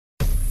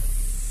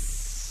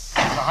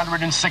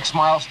106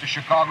 miles to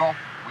Chicago.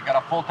 We got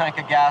a full tank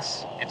of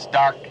gas. It's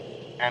dark,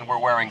 and we're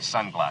wearing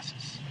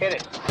sunglasses. Hit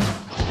it.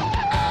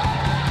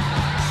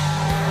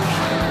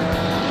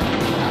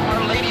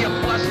 Our Lady of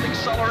Blessed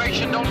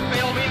Acceleration, don't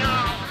fail me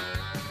now.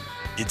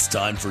 It's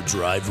time for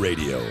Drive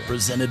Radio,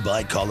 presented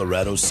by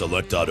Colorado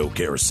Select Auto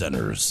Care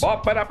Centers.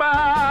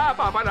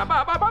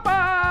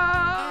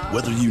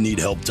 Whether you need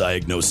help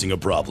diagnosing a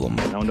problem,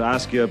 I want to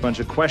ask you a bunch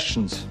of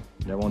questions.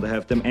 I want to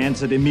have them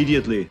answered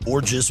immediately.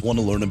 Or just want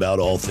to learn about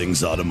all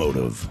things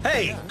automotive.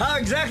 Hey, how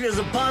exactly does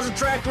a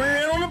Positrack rear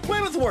end on a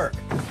Plymouth work?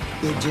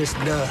 It just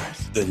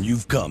does. Then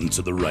you've come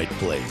to the right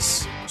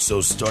place. So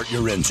start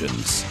your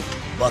engines,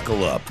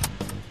 buckle up,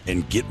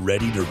 and get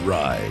ready to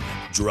ride.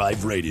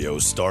 Drive Radio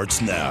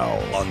starts now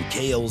on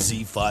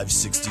KLZ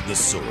 560 The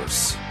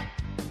Source.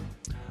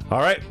 All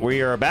right,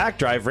 we are back.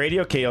 Drive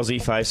Radio, KLZ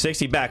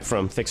 560, back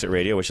from Fix It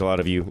Radio, which a lot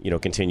of you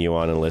continue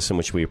on and listen,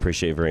 which we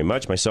appreciate very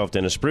much. Myself,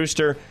 Dennis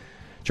Brewster,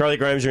 Charlie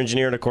Grimes, your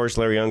engineer, and, of course,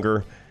 Larry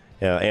Unger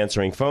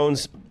answering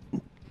phones.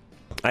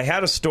 I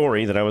had a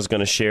story that I was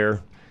going to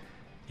share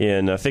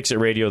in Fix It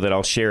Radio that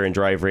I'll share in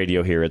Drive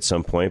Radio here at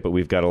some point, but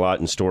we've got a lot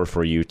in store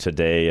for you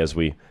today, as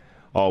we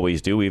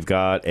always do. We've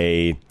got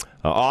a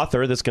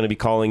author that's going to be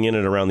calling in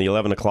at around the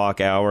 11 o'clock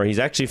hour. He's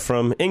actually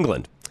from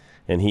England,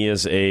 and he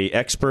is a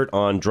expert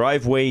on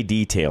driveway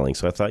detailing.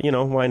 So I thought,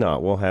 why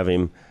not? We'll have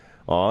him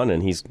on,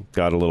 and he's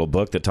got a little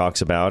book that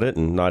talks about it,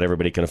 and not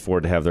everybody can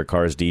afford to have their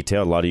cars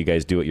detailed. A lot of you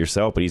guys do it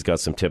yourself, but he's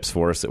got some tips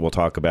for us that we'll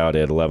talk about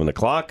at 11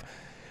 o'clock.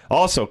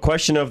 Also,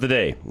 question of the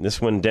day.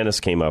 This one Dennis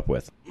came up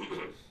with.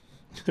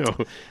 You're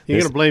going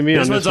to blame me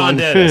on this one. This one's on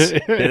Dennis.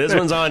 This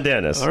one's on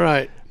Dennis. All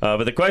right.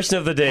 But the question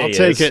of the day is...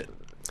 I'll take it.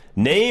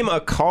 Name a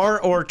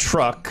car or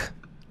truck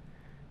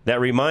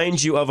that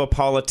reminds you of a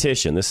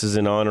politician. This is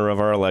in honor of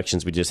our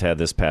elections we just had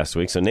this past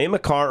week. So name a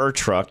car or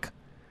truck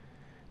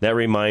that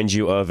reminds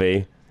you of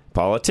a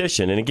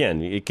politician. And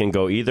again, it can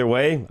go either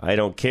way. I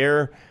don't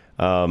care.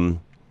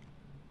 You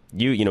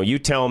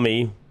tell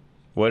me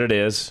what it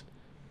is,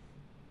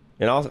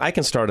 and I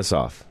can start us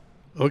off.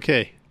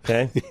 Okay.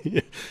 And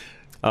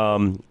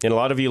a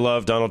lot of you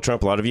love Donald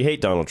Trump. A lot of you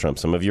hate Donald Trump.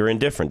 Some of you are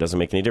indifferent. Doesn't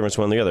make any difference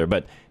one or the other.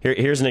 But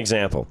here's an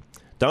example.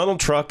 Donald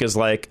Trump is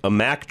like a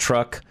Mack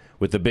truck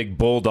with a big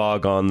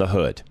bulldog on the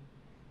hood,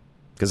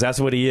 because that's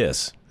what he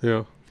is.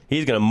 Yeah.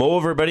 He's going to mow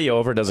everybody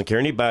over, doesn't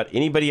care about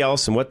anybody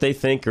else and what they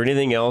think or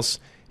anything else.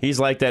 He's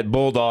like that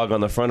bulldog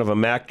on the front of a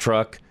Mack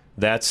truck.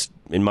 That's,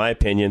 in my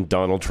opinion,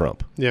 Donald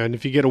Trump. Yeah, and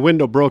if you get a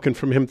window broken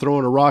from him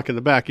throwing a rock in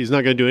the back, he's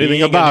not going to do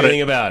anything about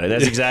it.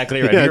 That's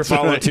exactly right. If you're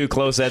following too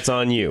close, that's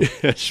on you.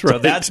 That's right. So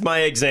that's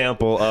my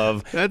example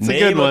of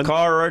name a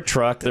car or a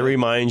truck that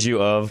reminds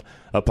you of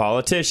a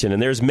politician.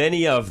 And there's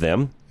many of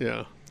them.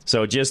 Yeah.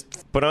 So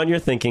just put on your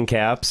thinking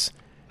caps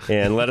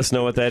and let us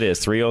know what that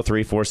is.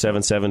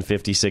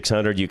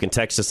 303-477-5600. You can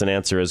text us an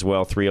answer as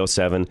well,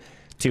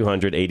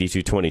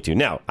 307-200-8222.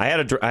 Now, I had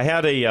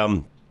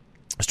a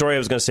story I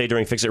was going to say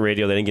during Fix It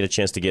Radio that I didn't get a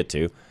chance to get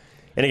to.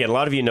 And again, a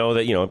lot of you know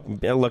that,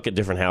 I look at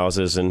different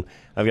houses, and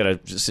I've got a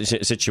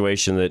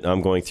situation that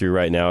I'm going through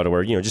right now to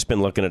where, just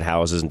been looking at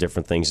houses and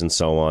different things and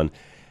so on.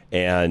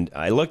 And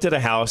I looked at a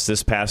house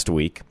this past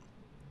week,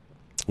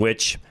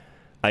 which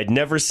I'd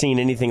never seen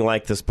anything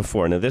like this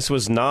before. Now, this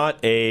was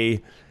not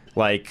a,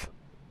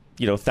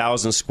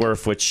 1,000 square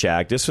foot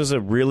shack. This was a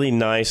really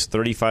nice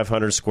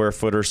 3,500 square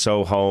foot or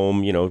so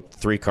home,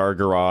 3-car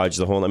garage,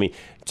 the whole,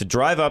 to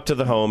drive up to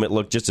the home, it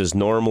looked just as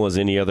normal as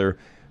any other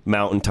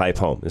mountain type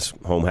home. This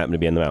home happened to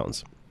be in the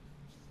mountains.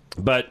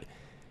 But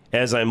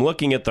as I'm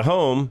looking at the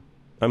home,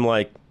 I'm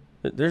like,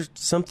 there's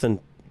something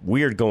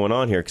weird going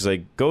on here, because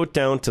I go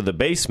down to the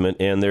basement,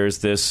 and there's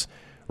this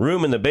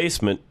room in the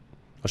basement.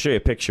 I'll show you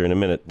a picture in a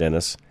minute,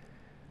 Dennis,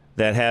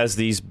 that has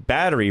these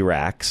battery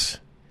racks.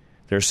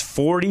 There's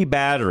 40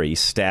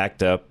 batteries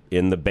stacked up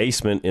in the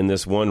basement in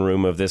this one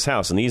room of this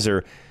house. And these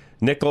are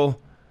nickel-based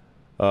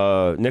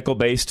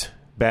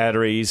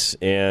batteries,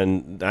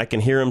 and I can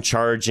hear them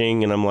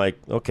charging, and I'm like,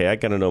 okay, I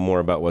got to know more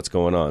about what's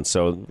going on.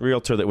 So the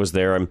realtor that was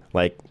there, I'm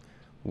like,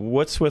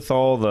 what's with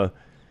all the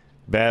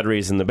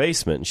batteries in the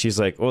basement? And she's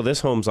like, oh,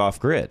 this home's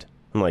off-grid.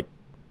 I'm like,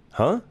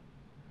 huh?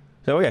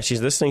 So, yeah,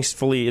 this thing's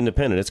fully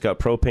independent. It's got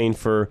propane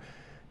for,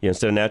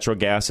 instead of natural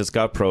gas, it's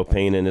got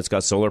propane, and it's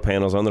got solar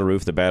panels on the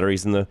roof. The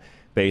batteries in the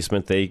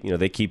basement,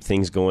 they keep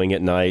things going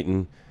at night,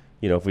 and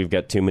if we've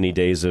got too many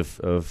days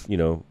of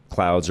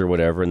clouds or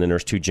whatever, and then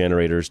there's 2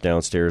 generators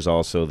downstairs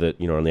also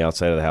that on the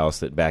outside of the house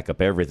that back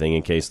up everything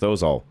in case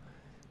those all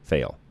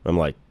fail. I'm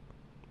like,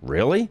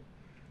 really?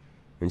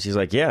 And she's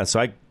like, yeah. So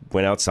I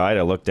went outside,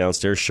 I looked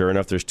downstairs. Sure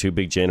enough, there's 2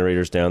 big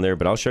generators down there.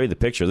 But I'll show you the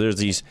picture. There's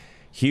these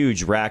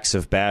huge racks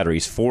of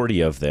batteries,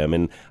 40 of them,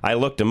 and I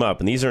looked them up,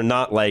 and these are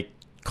not like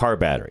car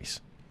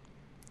batteries.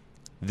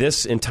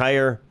 This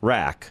entire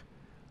rack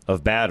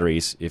of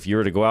batteries, if you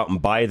were to go out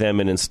and buy them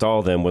and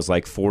install them, was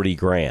like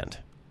 $40,000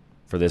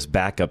 for this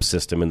backup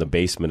system in the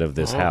basement of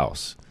this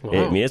house.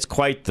 Wow. It's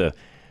quite the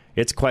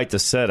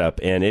setup,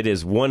 and it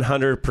is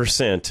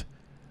 100%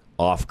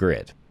 off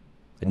grid.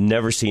 I'd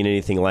never seen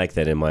anything like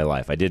that in my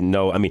life. I didn't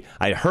know.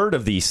 I heard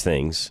of these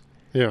things,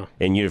 Yeah.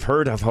 And you've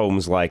heard of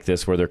homes like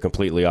this where they're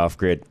completely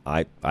off-grid.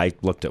 I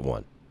looked at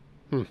one.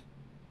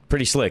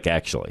 Pretty slick,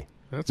 actually.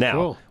 That's now,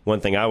 cool. one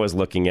thing I was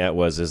looking at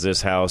was, is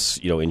this house,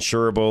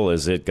 insurable?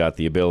 Has it got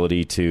the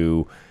ability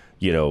to,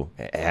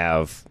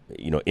 have,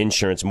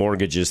 insurance,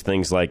 mortgages,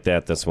 things like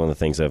that? That's one of the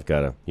things I've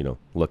got to,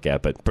 look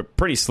at. But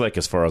pretty slick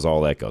as far as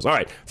all that goes. All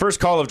right,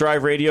 first call of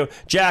Drive Radio.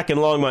 Jack in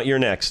Longmont, you're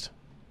next.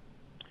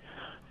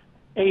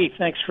 Hey,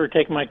 thanks for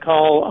taking my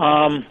call.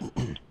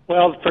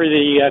 Well, for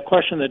the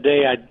question of the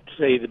day, I'd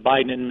say the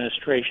Biden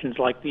administration's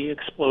like the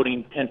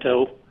exploding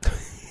Pinto.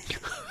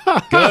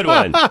 Good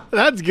one.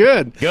 That's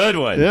good. Good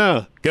one.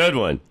 Yeah. Good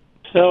one.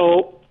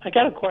 So I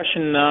got a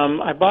question.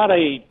 I bought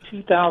a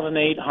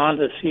 2008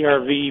 Honda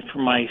CR-V for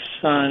my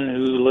son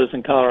who lives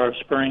in Colorado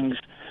Springs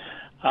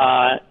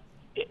a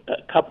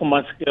couple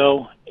months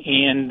ago,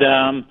 and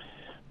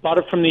bought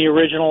it from the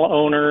original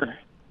owner,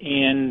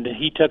 and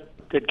he took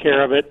good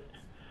care of it.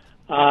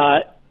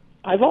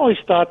 I've always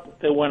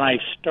thought that when I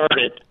start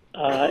it,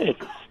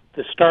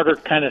 the starter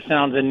kind of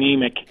sounds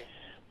anemic,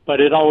 but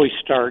it always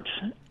starts.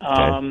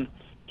 Okay.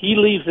 He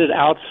leaves it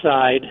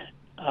outside,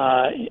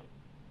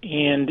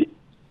 and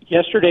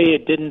yesterday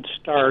it didn't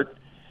start.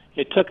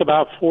 It took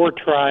about 4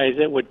 tries.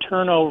 It would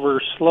turn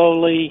over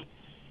slowly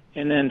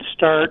and then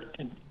start,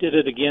 and did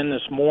it again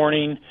this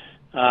morning.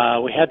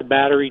 We had the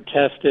battery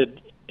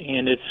tested,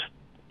 and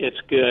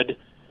it's good.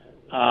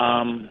 So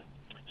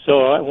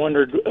I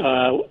wondered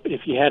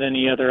if you had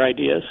any other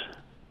ideas.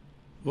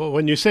 Well,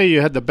 when you say you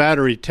had the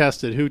battery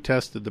tested, who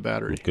tested the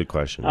battery? Good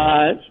question.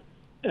 At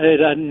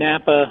a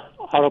Napa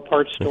Auto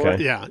Parts store.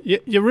 Okay. Yeah,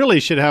 you really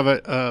should have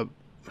a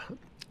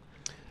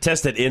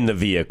Test it in the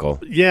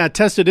vehicle.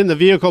 test it in the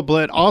vehicle,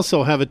 but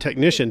also have a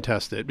technician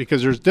test it,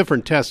 because there's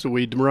different tests that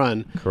we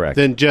run. Correct.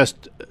 Than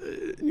just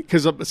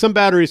because some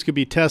batteries could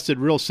be tested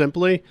real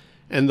simply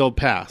and they'll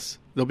pass.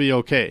 They'll be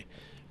okay,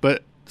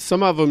 but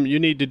some of them you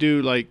need to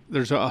do, like,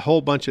 there's a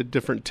whole bunch of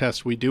different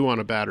tests we do on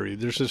a battery.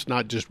 There's just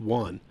not just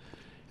one.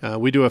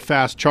 We do a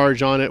fast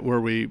charge on it where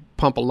we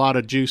pump a lot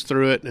of juice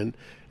through it, and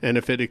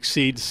if it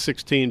exceeds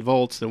 16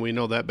 volts, then we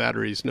know that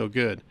battery is no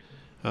good.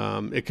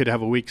 It could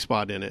have a weak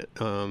spot in it.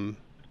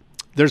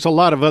 There's a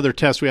lot of other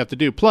tests we have to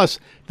do, plus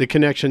the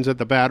connections at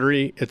the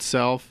battery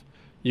itself.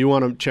 You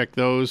want to check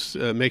those,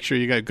 make sure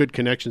you got good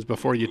connections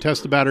before you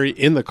test the battery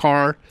in the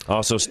car.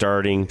 Also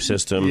starting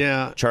system,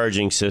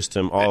 charging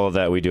system, all of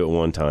that we do at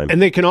one time.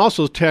 And they can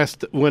also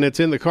test, when it's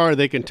in the car,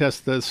 they can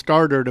test the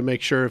starter to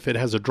make sure if it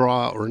has a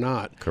draw or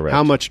not. Correct.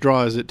 How much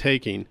draw is it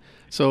taking?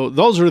 So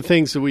those are the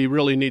things that we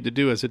really need to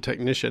do as a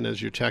technician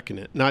as you're checking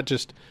it, not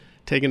just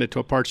taking it to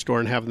a parts store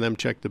and having them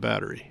check the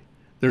battery.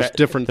 There's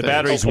different the things. The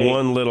battery's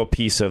one little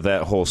piece of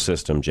that whole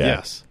system, Jack.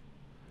 Yes.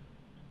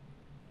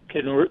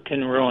 Can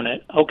ruin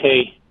it.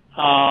 Okay.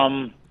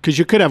 Because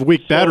you could have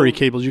weak battery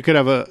cables. You could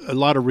have a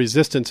lot of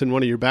resistance in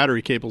one of your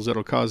battery cables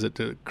that'll cause it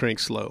to crank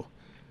slow.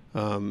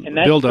 And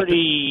that's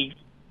pretty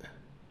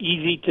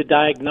easy to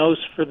diagnose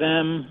for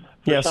them,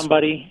 for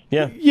somebody?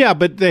 Yeah. Yeah,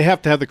 but they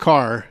have to have the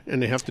car, and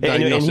they have to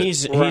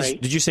diagnose and it.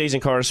 Right. Did you say he's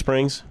in Colorado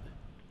Springs?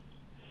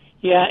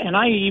 Yeah, and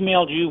I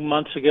emailed you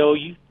months ago.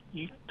 You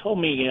told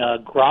me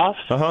Groff.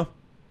 Uh-huh.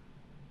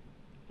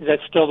 Is that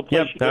still the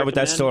place Yep,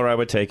 that's still where I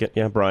would take it.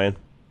 Yeah, Brian.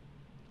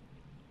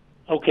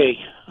 Okay.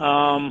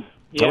 I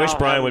wish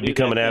Brian would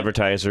become an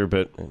advertiser,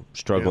 but I'm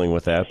struggling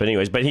with that. But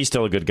anyways, he's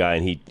still a good guy,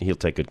 and he'll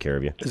take good care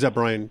of you. Is that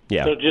Brian?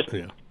 Yeah. So just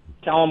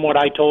tell them what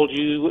I told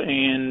you,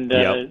 and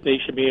they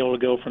should be able to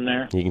go from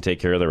there. He can take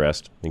care of the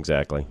rest.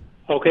 Exactly.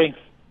 Okay.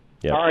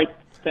 Yep. All right.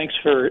 Thanks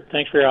for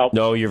your help.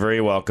 No, you're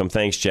very welcome.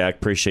 Thanks, Jack.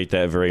 Appreciate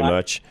that very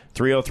much.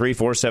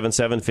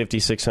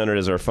 303-477-5600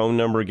 is our phone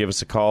number. Give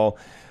us a call.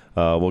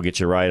 We'll get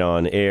you right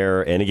on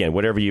air. And again,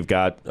 whatever you've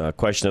got,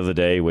 question of the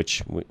day,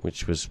 which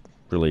was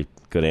really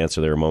good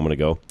answer there a moment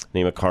ago.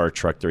 Name a car or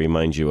truck that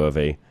reminds you of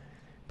a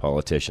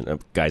politician.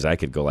 Guys, I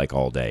could go like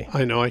all day.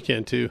 I know, I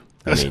can too.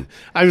 I mean,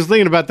 I was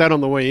thinking about that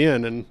on the way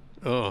in, and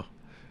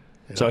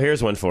So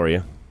here's one for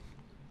you.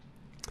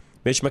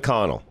 Mitch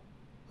McConnell.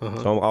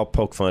 So I'll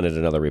poke fun at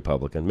another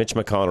Republican. Mitch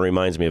McConnell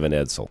reminds me of an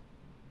Edsel.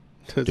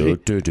 Yeah.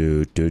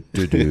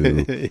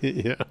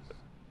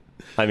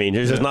 I mean,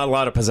 there's just not a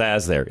lot of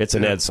pizzazz there. It's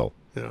an Edsel.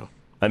 Yeah.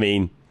 I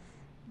mean,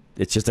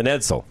 it's just an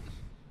Edsel.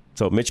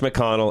 So Mitch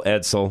McConnell,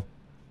 Edsel,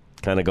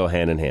 kind of go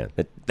hand in hand.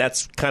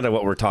 That's kind of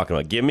what we're talking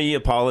about. Give me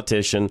a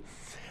politician.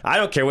 I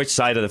don't care which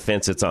side of the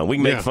fence it's on. We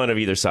can make fun of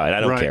either side.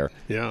 I don't care.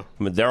 Yeah.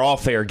 I mean, they're all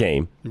fair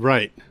game.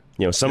 Right.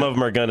 Some of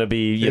them are going to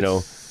be,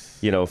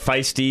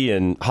 feisty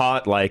and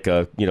hot like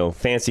a,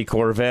 fancy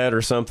Corvette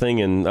or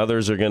something, and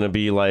others are going to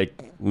be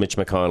like Mitch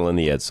McConnell and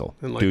the Edsel.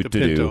 And like the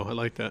Pinto. I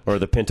like that. Or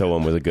the Pinto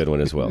one was a good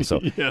one as well.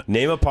 So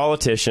name a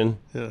politician,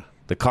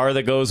 the car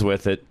that goes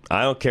with it.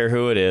 I don't care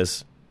who it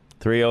is.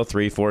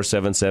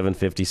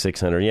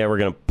 303-477-5600. Yeah, we're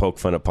going to poke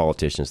fun at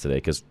politicians today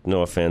because,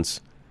 no offense,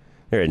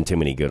 there isn't too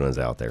many good ones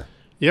out there.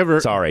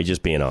 Sorry,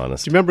 just being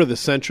honest. Do you remember the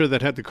Sentra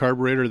that had the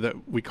carburetor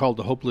that we called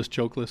the Hopeless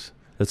Chokeless?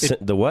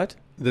 The what?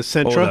 The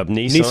Sentra. Oh, the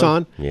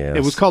Nissan? Yes.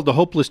 It was called the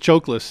Hopeless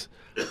Chokeless.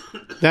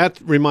 That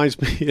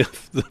reminds me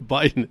of the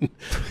Biden,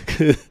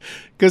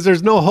 because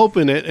there's no hope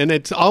in it, and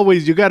it's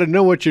always you got to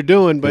know what you're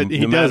doing, but he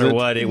doesn't. No matter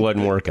what, it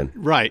wasn't working.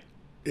 Right.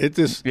 It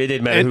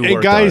didn't matter who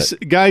worked guys, on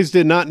it. Guys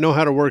did not know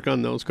how to work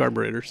on those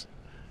carburetors,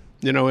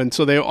 and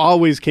so they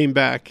always came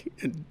back.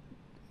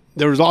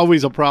 There was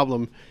always a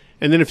problem,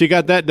 and then if you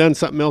got that done,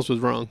 something else was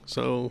wrong.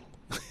 So,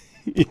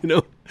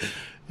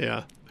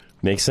 yeah.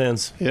 Makes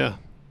sense. Yeah.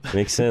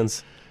 Makes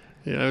sense.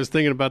 Yeah, I was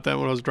thinking about that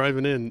when I was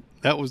driving in.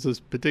 That was this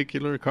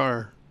particular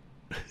car.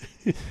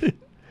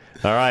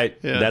 All right.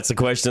 Yeah. That's the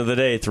question of the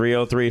day.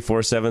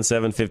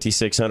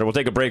 303-477-5600. We'll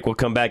take a break. We'll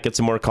come back, get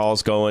some more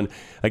calls going.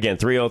 Again,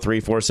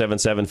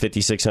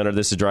 303-477-5600.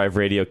 This is Drive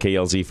Radio,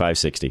 KLZ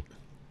 560.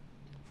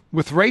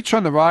 With rates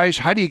on the rise,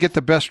 how do you get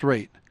the best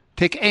rate?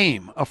 Take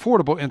AIM,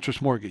 Affordable Interest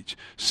Mortgage,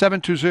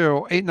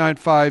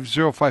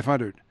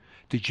 720-895-0500.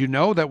 Did you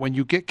know that when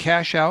you get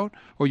cash out,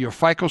 or your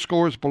FICO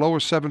score is below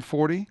a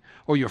 740,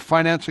 or you're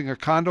financing a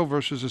condo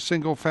versus a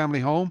single-family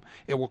home,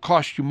 it will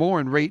cost you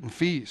more in rate and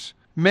fees?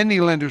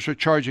 Many lenders are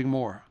charging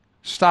more.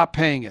 Stop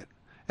paying it.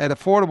 At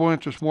Affordable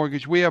Interest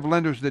Mortgage, we have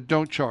lenders that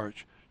don't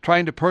charge.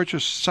 Trying to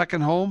purchase a second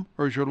home,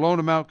 or is your loan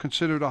amount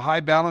considered a high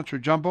balance or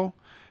jumbo?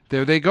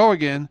 There they go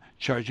again,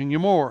 charging you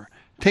more.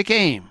 Take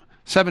AIM,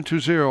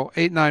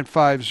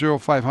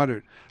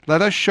 720-895-0500.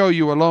 Let us show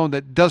you a loan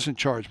that doesn't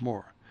charge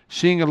more.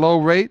 Seeing a low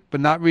rate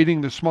but not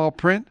reading the small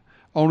print,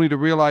 only to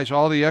realize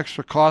all the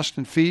extra costs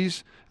and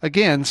fees?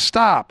 Again,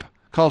 stop.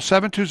 Call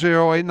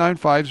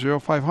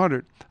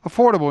 720-895-0500.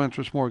 Affordable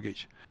Interest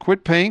Mortgage.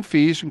 Quit paying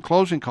fees and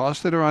closing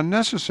costs that are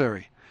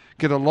unnecessary.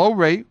 Get a low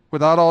rate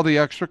without all the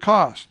extra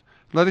cost.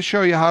 Let us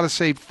show you how to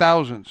save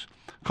thousands.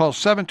 Call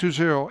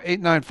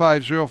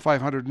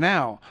 720-895-0500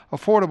 now.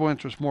 Affordable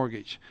Interest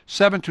Mortgage.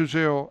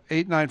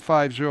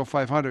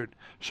 720-895-0500.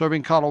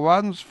 Serving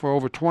Coloradans for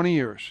over 20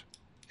 years.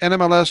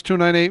 NMLS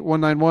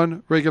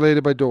 298191,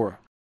 regulated by DORA.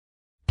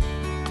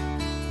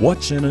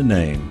 What's in a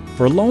name?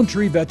 For Lone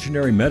Tree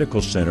Veterinary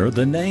Medical Center,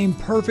 the name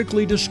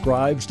perfectly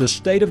describes the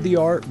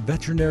state-of-the-art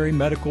veterinary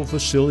medical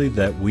facility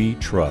that we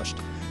trust.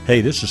 Hey,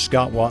 this is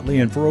Scott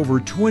Watley, and for over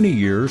 20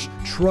 years,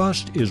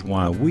 trust is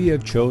why we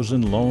have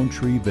chosen Lone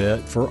Tree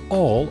Vet for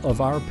all of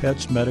our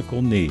pets'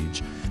 medical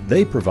needs.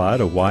 They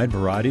provide a wide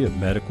variety of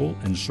medical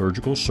and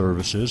surgical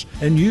services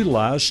and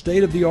utilize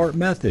state-of-the-art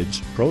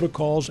methods,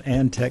 protocols,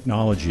 and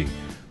technology.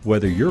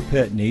 Whether your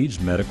pet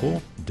needs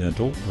medical,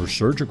 dental, or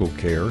surgical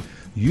care,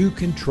 you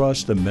can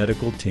trust the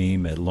medical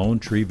team at Lone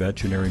Tree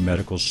Veterinary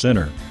Medical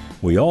Center.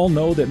 We all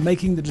know that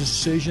making the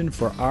decision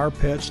for our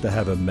pets to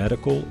have a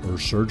medical or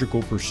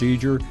surgical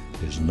procedure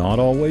is not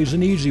always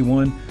an easy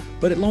one,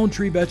 but at Lone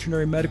Tree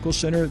Veterinary Medical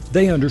Center,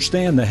 they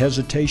understand the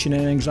hesitation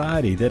and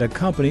anxiety that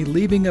accompany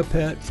leaving a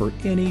pet for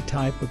any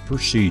type of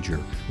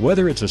procedure.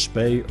 Whether it's a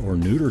spay or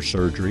neuter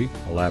surgery,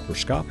 a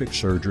laparoscopic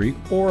surgery,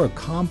 or a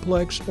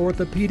complex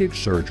orthopedic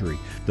surgery,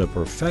 the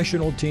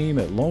professional team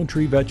at Lone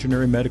Tree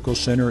Veterinary Medical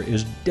Center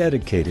is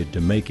dedicated to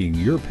making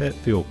your pet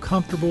feel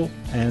comfortable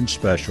and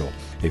special.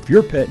 If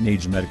your pet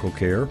needs medical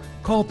care,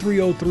 call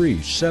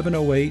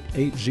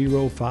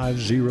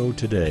 303-708-8050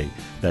 today.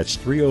 That's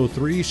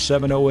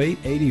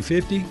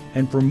 303-708-8050.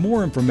 And for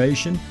more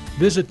information,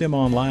 visit them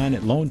online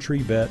at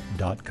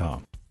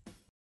lonetreevet.com.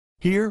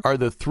 Here are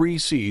the 3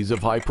 C's of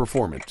high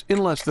performance in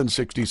less than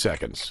 60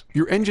 seconds.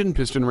 Your engine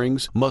piston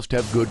rings must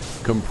have good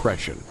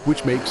compression,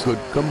 which makes good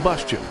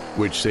combustion,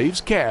 which saves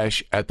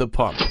cash at the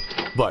pump.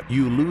 But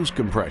you lose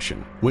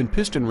compression when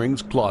piston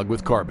rings clog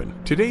with carbon.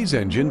 Today's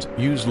engines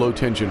use low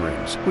tension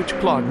rings, which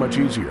clog much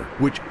easier,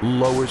 which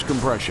lowers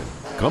compression,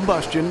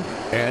 combustion,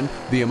 and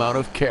the amount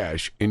of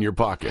cash in your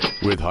pocket,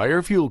 with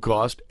higher fuel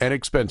cost and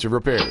expensive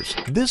repairs.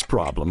 This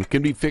problem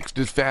can be fixed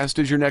as fast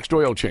as your next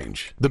oil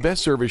change. The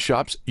best service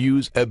shops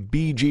use a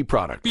BG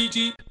product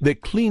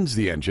that cleans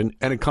the engine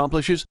and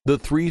accomplishes the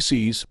 3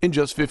 C's in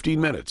just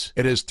 15 minutes.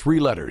 It has 3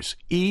 letters,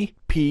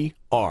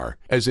 EPR,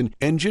 as in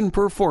Engine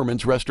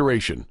Performance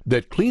Restoration,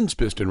 that cleans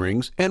piston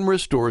rings and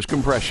restores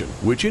compression,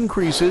 which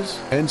increases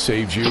and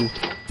saves you.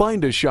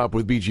 Find a shop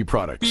with BG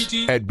products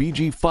at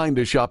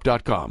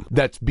bgfindashop.com.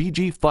 That's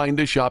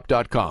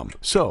bgfindashop.com.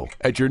 So,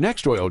 at your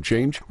next oil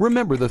change,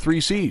 remember the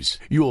 3 C's.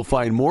 You will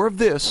find more of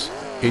this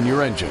in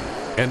your engine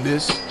and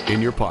this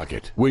in your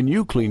pocket when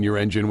you clean your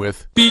engine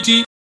with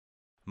BG.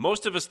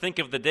 Most of us think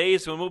of the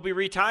days when we'll be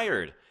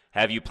retired.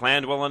 Have you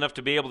planned well enough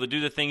to be able to do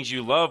the things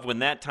you love when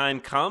that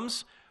time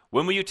comes?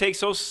 When will you take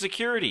Social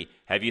Security?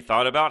 Have you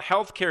thought about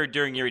health care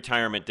during your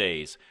retirement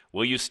days?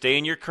 Will you stay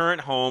in your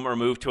current home or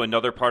move to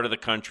another part of the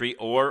country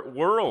or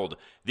world?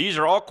 These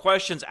are all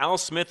questions Al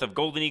Smith of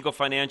Golden Eagle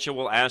Financial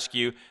will ask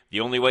you.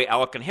 The only way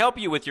Al can help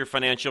you with your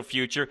financial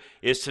future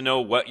is to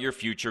know what your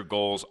future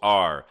goals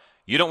are.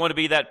 You don't want to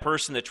be that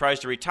person that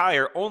tries to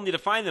retire only to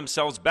find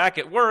themselves back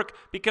at work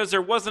because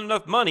there wasn't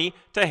enough money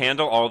to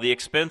handle all the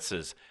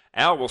expenses.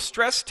 Al will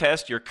stress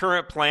test your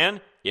current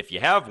plan, if you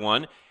have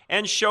one,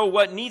 and show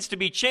what needs to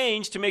be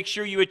changed to make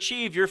sure you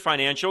achieve your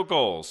financial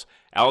goals.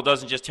 Al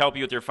doesn't just help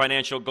you with your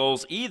financial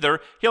goals either.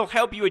 He'll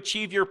help you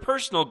achieve your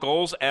personal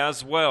goals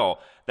as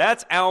well.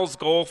 That's Al's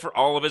goal for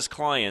all of his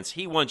clients.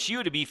 He wants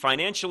you to be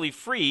financially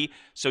free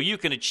so you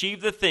can achieve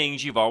the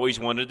things you've always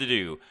wanted to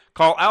do.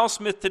 Call Al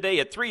Smith today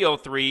at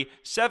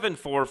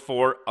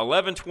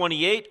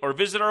 303-744-1128 or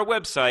visit our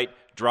website,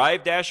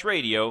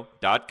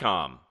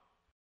 drive-radio.com.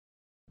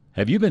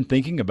 Have you been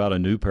thinking about a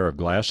new pair of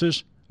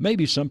glasses?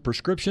 Maybe some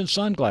prescription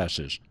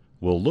sunglasses?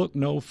 Well, look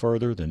no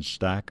further than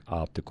Stack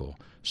Optical.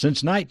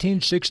 Since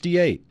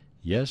 1968,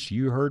 yes,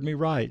 you heard me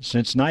right.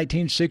 Since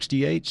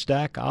 1968,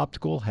 Stack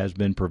Optical has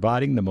been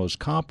providing the most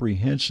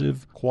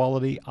comprehensive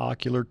quality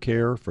ocular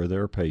care for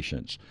their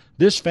patients.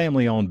 This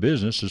family-owned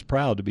business is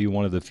proud to be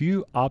one of the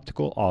few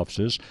optical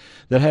offices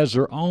that has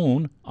their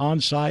own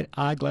on-site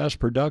eyeglass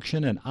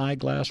production and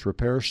eyeglass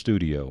repair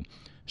studio.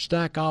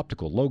 Stack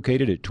Optical,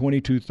 located at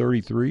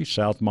 2233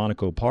 South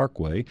Monaco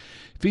Parkway,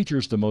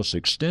 features the most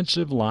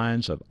extensive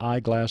lines of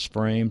eyeglass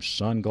frames,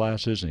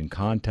 sunglasses, and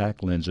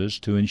contact lenses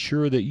to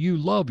ensure that you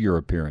love your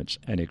appearance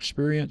and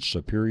experience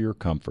superior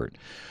comfort.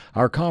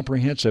 Our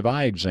comprehensive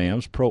eye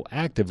exams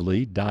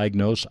proactively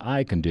diagnose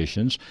eye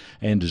conditions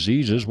and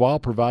diseases while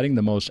providing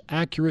the most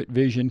accurate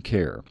vision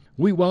care.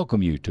 We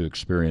welcome you to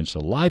experience a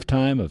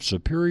lifetime of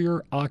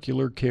superior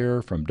ocular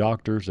care from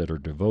doctors that are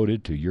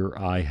devoted to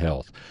your eye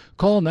health.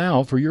 Call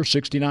now for your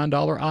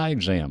 $69 eye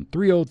exam,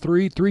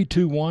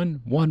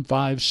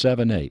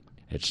 303-321-1578.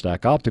 At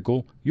Stack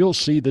Optical, you'll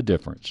see the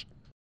difference.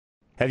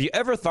 Have you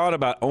ever thought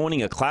about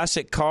owning a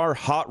classic car,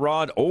 hot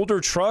rod,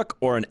 older truck,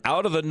 or an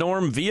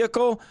out-of-the-norm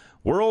vehicle?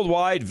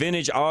 Worldwide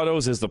Vintage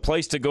Autos is the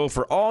place to go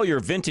for all your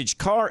vintage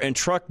car and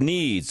truck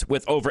needs.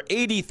 With over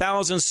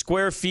 80,000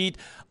 square feet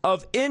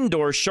of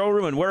indoor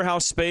showroom and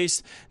warehouse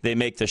space, they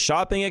make the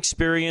shopping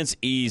experience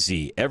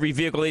easy. Every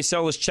vehicle they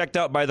sell is checked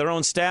out by their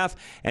own staff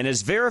and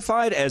is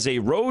verified as a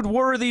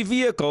roadworthy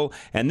vehicle,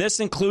 and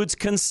this includes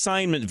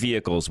consignment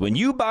vehicles. When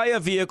you buy a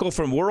vehicle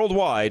from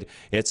Worldwide,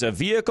 it's a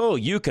vehicle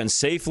you can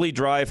safely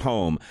drive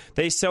home.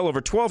 They sell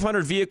over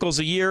 1,200 vehicles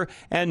a year,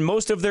 and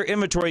most of their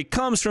inventory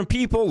comes from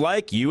people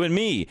like you and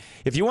me.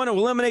 If you want to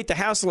eliminate the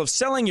hassle of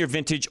selling your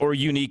vintage or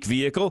unique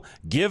vehicle,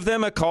 give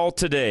them a call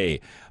today.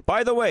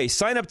 By the way,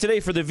 sign up today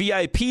for the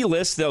VIP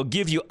list. They'll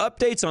give you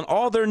updates on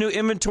all their new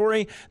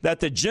inventory that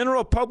the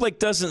general public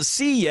doesn't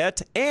see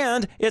yet,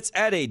 and it's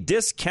at a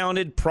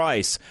discounted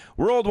price.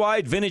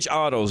 Worldwide Vintage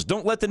Autos.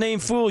 Don't let the name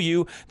fool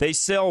you. They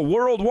sell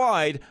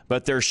worldwide,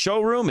 but their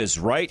showroom is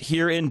right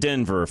here in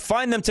Denver.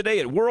 Find them today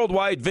at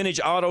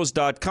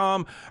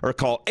worldwidevintageautos.com or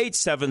call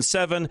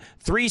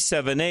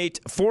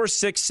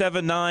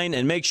 877-378-4679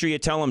 and make sure you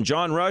tell them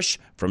John Rush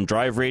from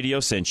Drive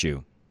Radio sent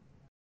you.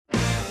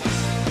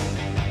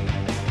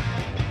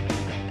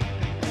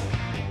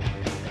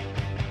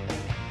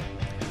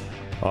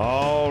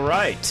 All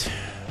right.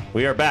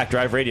 We are back.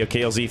 Drive Radio,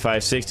 KLZ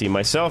 560.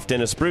 Myself,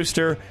 Dennis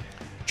Brewster,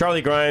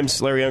 Charlie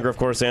Grimes, Larry Younger, of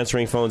course,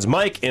 answering phones.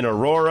 Mike in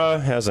Aurora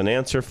has an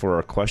answer for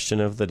our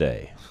question of the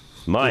day.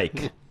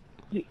 Mike.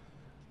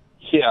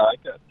 Yeah, I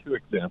got two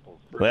examples.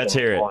 Let's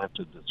hear it. I'll have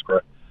to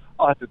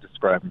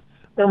describe them.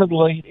 Remember the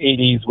late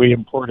 80s, we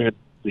imported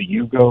the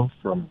Yugo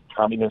from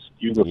communist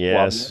Yugoslavia?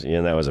 Yes,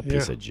 and that was a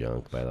piece of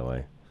junk, by the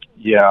way.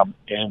 Yeah,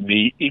 and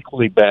the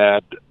equally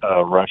bad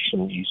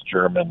Russian, East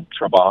German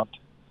Trabant.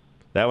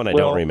 That one I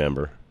don't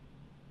remember.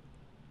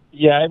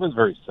 Yeah, it was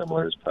very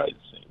similar. It's probably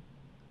the same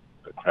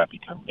crappy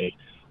company.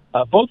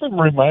 Both of them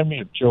remind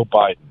me of Joe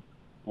Biden.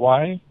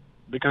 Why?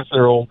 Because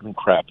they're old and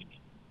crappy.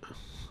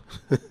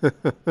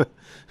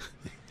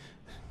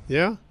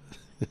 Yeah?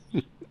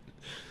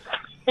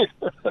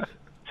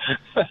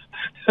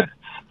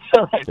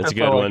 All right, that's a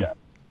good one.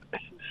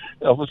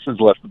 Elvis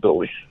has left the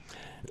building.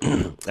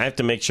 I have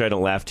to make sure I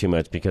don't laugh too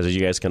much because, as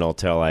you guys can all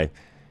tell, I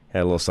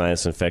had a little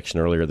sinus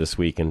infection earlier this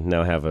week, and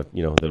now have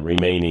the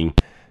remaining.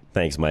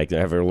 Thanks, Mike. I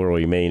have a little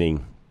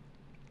remaining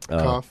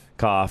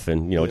cough,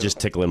 and just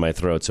tickle in my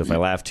throat. So if I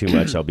laugh too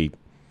much, I'll be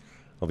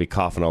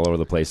coughing all over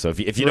the place. So if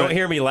you don't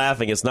hear me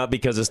laughing, it's not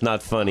because it's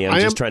not funny. I'm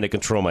just trying to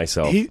control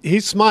myself.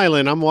 He's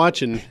smiling. I'm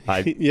watching.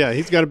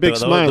 He's got a big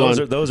smile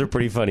on. Those are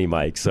pretty funny,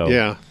 Mike. So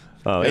yeah.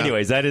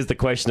 Anyways, that is the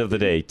question of the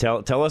day.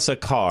 Tell us a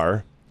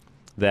car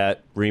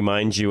that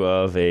reminds you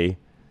of a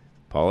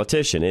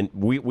politician, and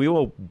we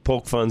will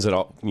poke fun at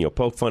all.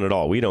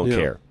 We don't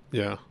care.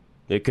 Yeah.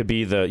 It could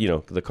be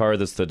the car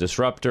that's the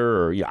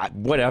disruptor or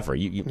whatever.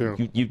 You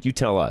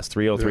tell us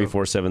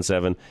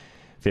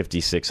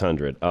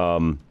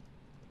 303-477-5600.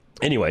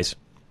 Anyways,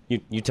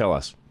 you tell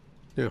us.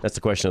 Yeah. That's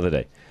the question of the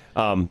day.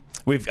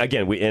 We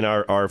in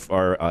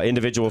our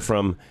individual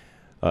from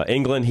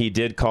England, he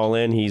did call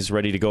in. He's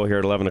ready to go here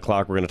at 11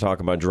 o'clock. We're going to talk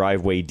about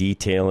driveway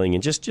detailing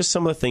and just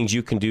some of the things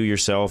you can do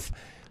yourself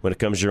when it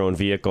comes to your own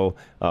vehicle.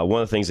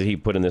 One of the things that he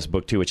put in this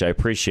book, too, which I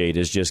appreciate,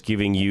 is just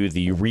giving you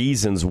the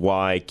reasons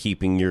why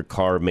keeping your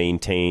car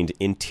maintained,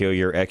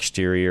 interior,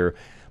 exterior,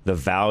 the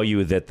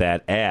value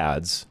that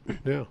adds.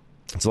 Yeah.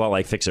 It's a lot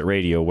like Fix It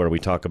Radio, where we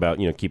talk about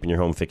keeping your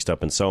home fixed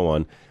up and so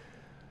on.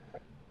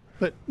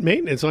 But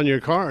maintenance on your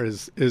car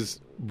is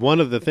one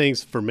of the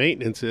things for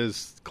maintenance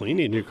is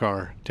cleaning your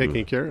car,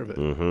 taking care of it.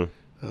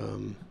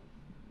 Mm-hmm.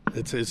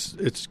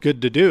 It's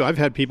good to do. I've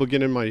had people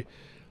get in my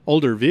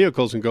older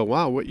vehicles and go,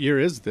 "Wow, what year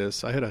is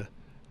this?" I had a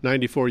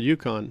 '94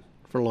 Yukon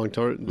for a long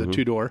time, the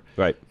two-door,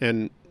 right?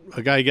 And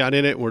a guy got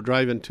in it. And we're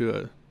driving to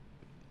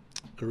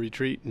a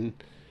retreat, and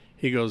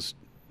he goes,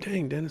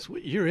 "Dang, Dennis,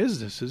 what year is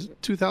this? Is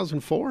it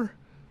 2004?"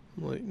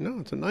 I'm like, "No,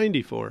 it's a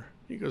 '94."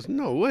 He goes,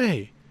 "No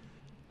way,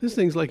 this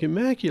thing's like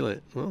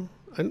immaculate." Well,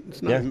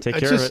 it's not. Yeah, take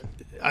care of it.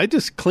 I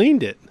just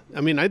cleaned it.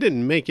 I mean, I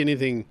didn't make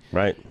anything.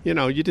 Right. You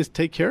know, you just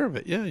take care of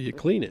it. Yeah, you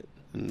clean it.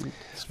 And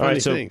it's All funny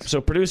right, things.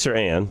 so producer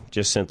Ann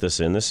just sent this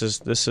in. This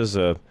is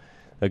a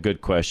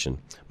good question.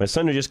 My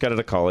son who just got out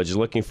of college is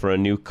looking for a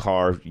new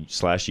car /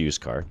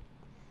 used car.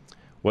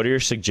 What are your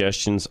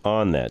suggestions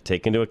on that?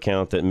 Take into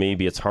account that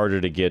maybe it's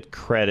harder to get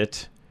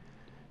credit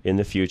in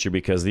the future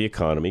because of the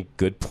economy.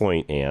 Good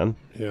point, Ann.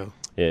 Yeah.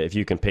 If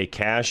you can pay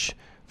cash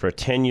for a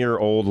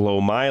 10-year-old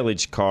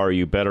low-mileage car, are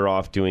you better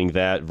off doing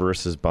that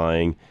versus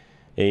buying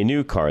a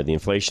new car? The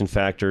inflation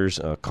factors,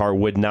 a car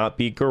would not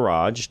be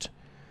garaged.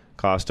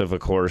 Cost of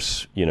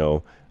course,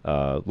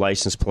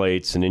 license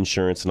plates and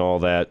insurance and all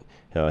that.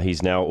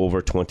 He's now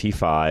over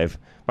 25.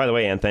 By the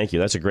way, Ann, thank you.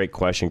 That's a great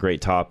question, great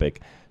topic.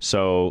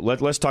 So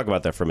let's talk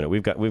about that for a minute.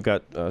 We've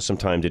got some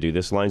time to do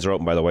this. Lines are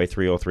open, by the way,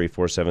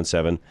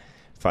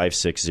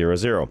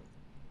 303-477-5600.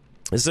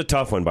 This is a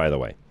tough one, by the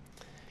way,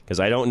 because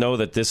I don't know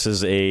that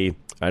there's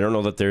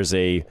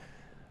a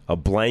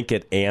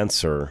blanket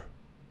answer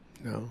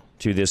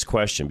to this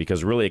question,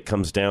 because really it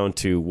comes down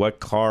to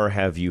what car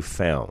have you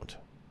found?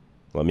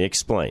 Let me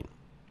explain.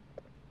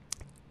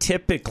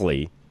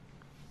 Typically,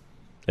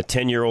 a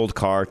 10-year-old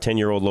car,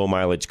 10-year-old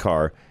low-mileage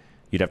car,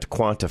 you'd have to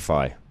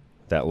quantify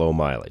that low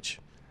mileage.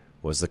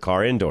 Was the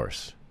car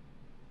indoors?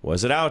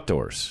 Was it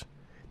outdoors?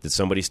 Did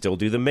somebody still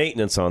do the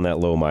maintenance on that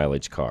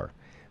low-mileage car?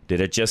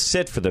 Did it just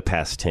sit for the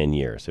past 10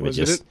 years?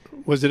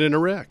 Was it in a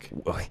wreck?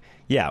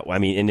 Yeah, I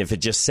mean, and if it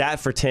just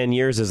sat for 10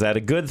 years, is that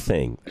a good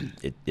thing?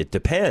 It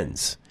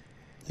depends.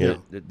 Yeah.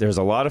 There's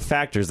a lot of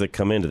factors that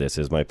come into this,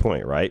 is my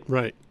point, right?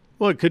 Right.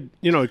 Well, it could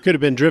have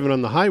been driven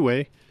on the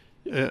highway,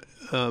 a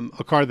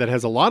car that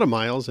has a lot of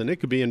miles, and it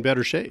could be in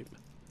better shape.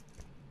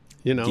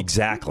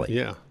 Exactly.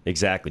 Yeah.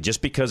 Exactly.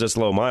 Just because it's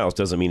low miles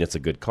doesn't mean it's a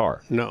good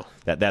car. No.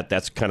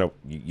 That's kind of,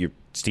 you're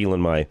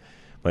stealing my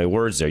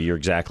words there. You're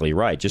exactly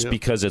right. Just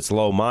because it's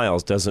low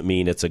miles doesn't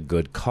mean it's a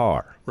good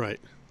car. Right.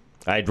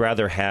 I'd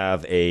rather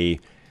have a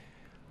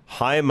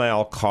high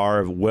mile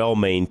car well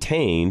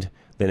maintained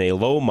than a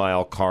low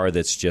mile car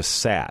that's just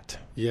sat.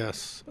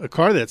 Yes. A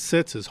car that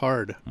sits is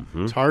hard.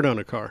 Mm-hmm. It's hard on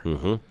a car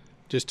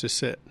just to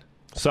sit.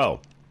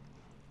 So,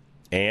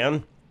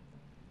 Ann,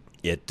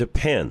 it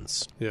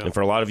depends. Yeah. And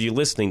for a lot of you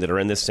listening that are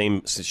in this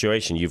same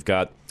situation, you've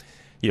got,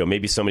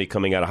 maybe somebody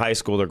coming out of high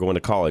school, they're going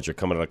to college, or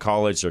coming out of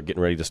college, they're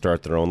getting ready to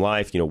start their own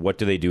life. What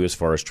do they do as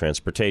far as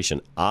transportation?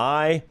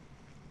 I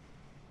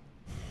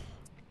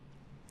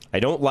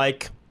don't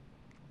like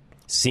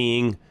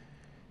seeing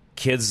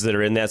kids that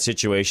are in that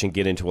situation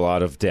get into a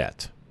lot of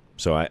debt.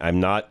 So I'm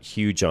not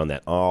huge on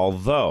that.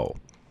 Although,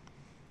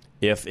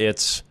 if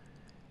it's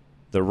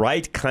the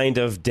right kind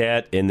of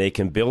debt and they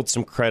can build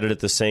some credit at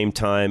the same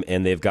time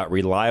and they've got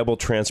reliable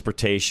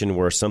transportation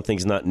where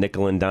something's not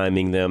nickel and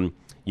diming them,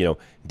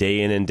 day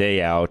in and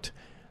day out,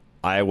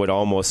 I would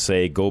almost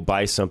say go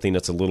buy something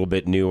that's a little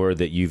bit newer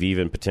that you've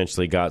even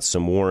potentially got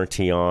some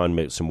warranty on,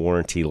 maybe some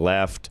warranty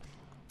left,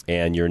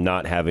 and you're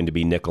not having to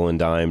be nickel and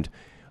dimed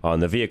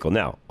on the vehicle.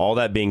 Now, all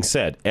that being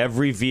said,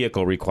 every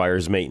vehicle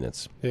requires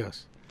maintenance.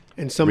 Yes.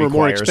 And some are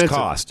more expensive.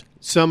 Cost.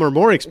 Some are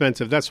more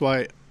expensive. That's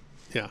why,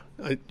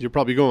 you're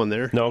probably going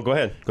there. No, go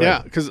ahead.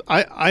 Because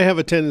I have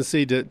a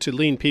tendency to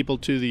lean people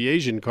to the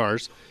Asian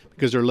cars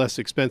because they're less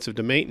expensive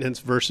to maintenance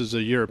versus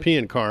a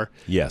European car.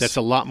 Yes. That's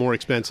a lot more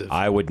expensive.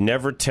 I would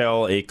never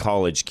tell a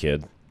college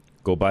kid,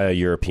 go buy a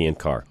European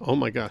car. Oh,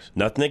 my gosh.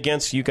 Nothing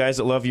against you guys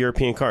that love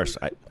European cars.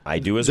 I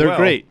do as well. They're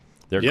great.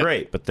 They're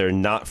great, but they're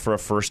not for a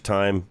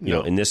first-time,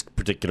 in this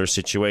particular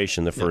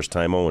situation, the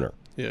first-time owner.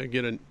 Yeah,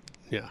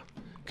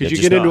 because you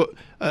get into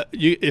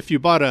if you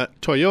bought a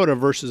Toyota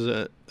versus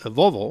a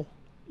Volvo,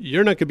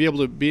 you're not going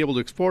to be able to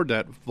afford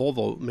that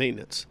Volvo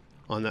maintenance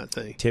on that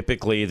thing.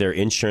 Typically, their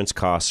insurance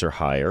costs are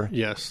higher.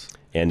 Yes.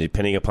 And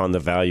depending upon the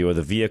value of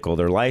the vehicle,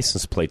 their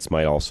license plates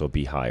might also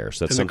be higher.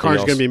 So that's and the car's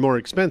going to be more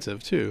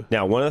expensive, too.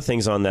 Now, one of the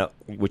things on that,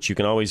 which you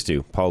can always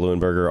do, Paul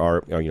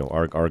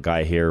Leuenberger, our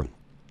guy here,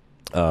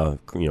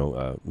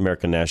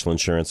 American National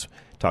Insurance,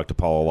 talk to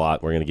Paul a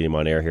lot. We're going to get him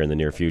on air here in the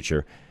near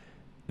future.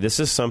 This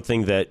is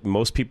something that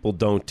most people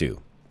don't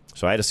do.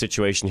 So I had a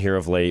situation here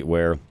of late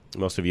where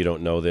most of you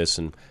don't know this,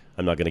 and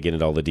I'm not going to get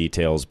into all the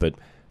details, but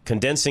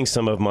condensing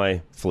some of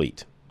my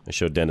fleet. I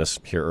showed Dennis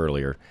here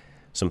earlier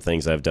some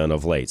things I've done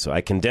of late. So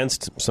I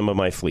condensed some of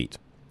my fleet.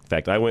 In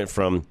fact, I went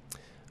from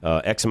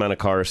X amount of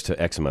cars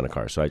to X amount of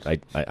cars. So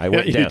I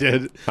went down. You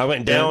did. I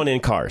went down in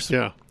cars.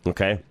 Yeah.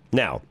 Okay.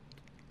 Now,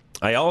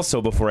 I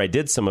also, before I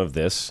did some of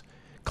this,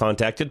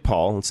 contacted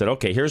Paul and said,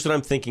 okay, here's what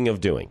I'm thinking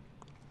of doing.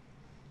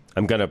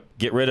 I'm going to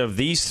get rid of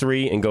these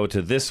three and go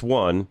to this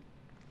one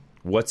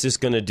what's this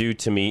going to do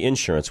to me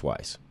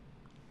insurance-wise?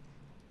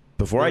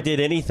 Before I did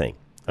anything,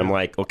 I'm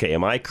like, okay,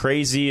 am I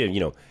crazy? You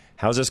know,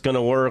 how's this going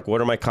to work?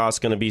 What are my costs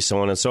going to be? So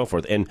on and so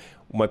forth. And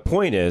my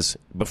point is,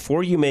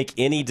 before you make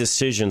any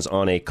decisions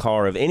on a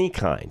car of any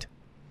kind,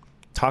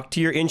 talk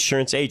to your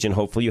insurance agent.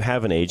 Hopefully you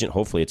have an agent.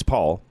 Hopefully it's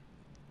Paul.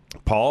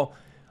 Paul,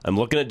 I'm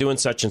looking at doing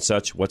such and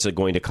such. What's it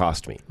going to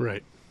cost me?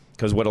 Right.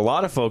 Because what a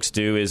lot of folks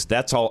do is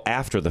that's all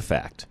after the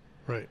fact.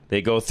 Right.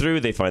 They go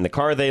through, they find the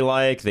car they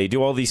like, they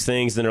do all these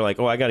things, then they're like,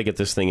 oh, I got to get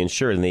this thing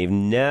insured. And they've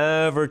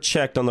never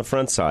checked on the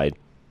front side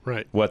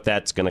what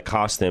that's going to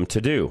cost them to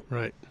do.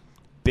 Right.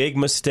 Big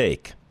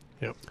mistake.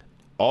 Yep.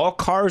 All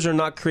cars are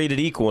not created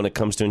equal when it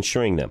comes to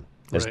insuring them,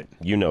 as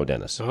you know,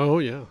 Dennis. Oh,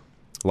 yeah.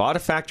 A lot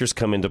of factors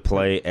come into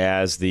play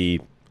as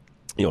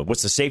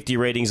what's the safety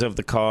ratings of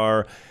the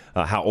car,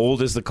 how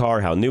old is the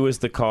car, how new is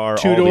the car,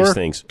 all these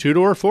things.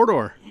 2-door,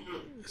 4-door.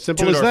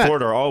 Simple as that.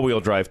 4-door,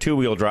 all-wheel drive,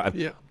 2-wheel drive.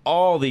 Yeah.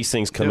 All these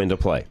things come into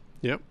play.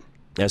 Yep.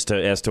 As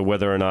to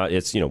whether or not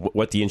it's,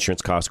 what the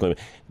insurance costs going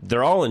to be.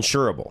 They're all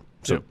insurable.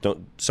 So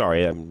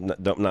I'm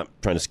not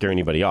trying to scare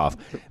anybody off.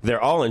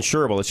 They're all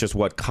insurable. It's just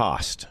what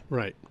cost.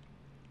 Right.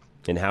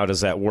 And how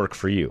does that work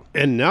for you?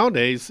 And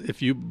nowadays,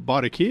 if you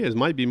bought a Kia, it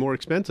might be more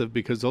expensive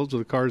because those are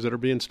the cars that are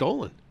being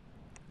stolen.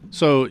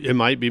 So it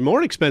might be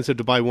more expensive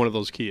to buy one of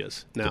those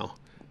Kias now.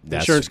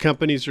 Insurance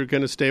companies are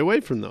going to stay away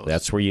from those.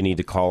 That's where you need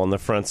to call on the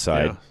front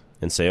side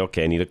and say,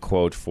 okay, I need a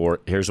quote for,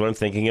 here's what I'm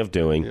thinking of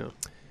doing. Yeah.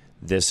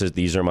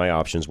 These are my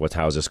options.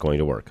 How is this going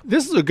to work?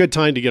 This is a good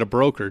time to get a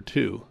broker,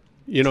 too,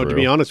 to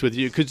be honest with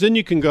you, because then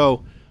you can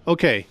go,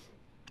 okay,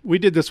 we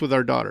did this with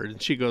our daughter. And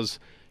she goes,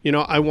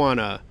 I want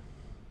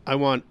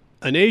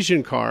an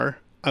Asian car,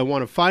 I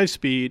want a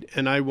 5-speed,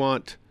 and I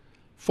want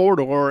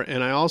 4-door,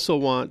 and I also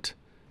want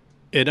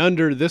it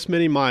under this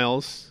many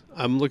miles.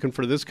 I'm looking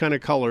for this kind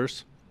of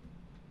colors,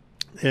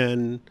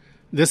 and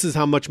this is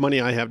how much money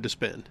I have to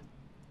spend.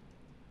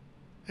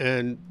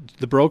 And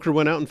the broker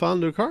went out and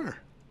found a car.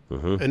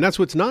 Mm-hmm. And that's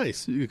what's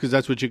nice, because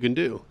that's what you can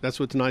do. That's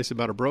what's nice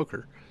about a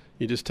broker.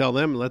 You just tell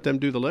them and let them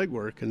do the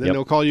legwork, and then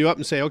they'll call you up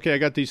and say, okay, I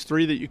got these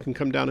 3 that you can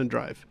come down and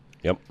drive.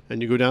 Yep.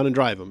 And you go down and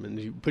drive them, and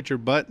you put your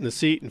butt in the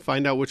seat and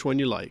find out which one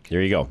you like.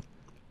 There you go.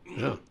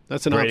 Yeah,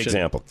 that's an great option.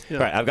 Example. Yeah.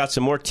 All right, I've got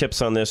some more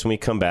tips on this when we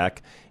come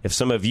back. If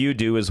some of you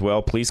do as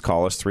well, please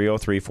call us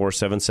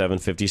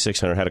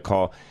 303-477-5600.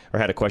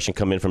 Had a question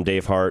come in from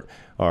Dave Hart,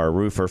 our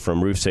roofer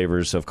from Roof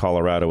Savers of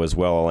Colorado as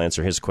well. I'll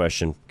answer his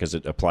question because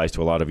it applies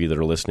to a lot of you that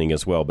are listening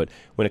as well. But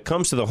when it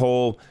comes to the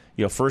whole,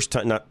 first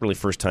time, not really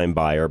first time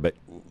buyer, but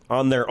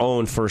on their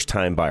own first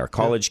time buyer,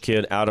 college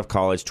kid out of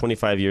college,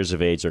 25 years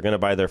of age, they're going to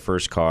buy their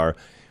first car.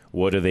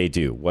 What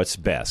do? What's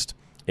best?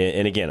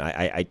 And again,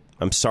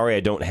 I'm sorry I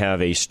don't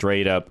have a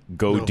straight-up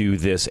do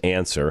this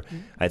answer.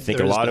 I think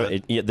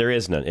there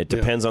is none. It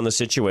depends on the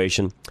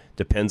situation,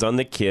 depends on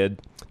the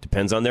kid,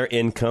 depends on their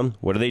income.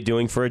 What are they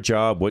doing for a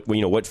job?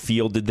 What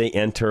field did they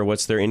enter?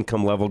 What's their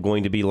income level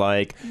going to be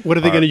like? What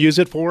are they going to use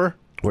it for?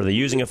 What are they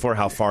using it for?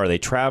 How far are they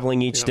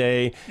traveling each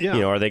day?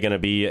 Yeah. Are they going to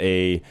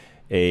be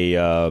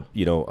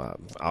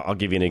I'll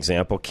give you an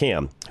example.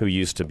 Cam, who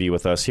used to be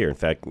with us here. In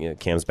fact,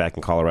 Cam's back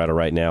in Colorado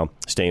right now,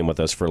 staying with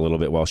us for a little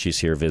bit while she's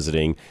here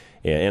visiting,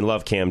 and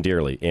love Cam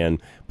dearly.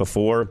 And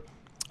before,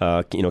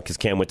 because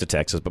Cam went to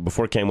Texas, but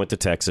before Cam went to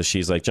Texas,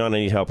 she's like, John, I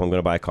need help. I'm going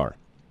to buy a car.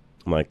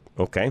 I'm like,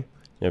 okay.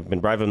 I've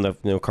been driving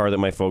the car that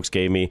my folks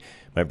gave me.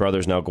 My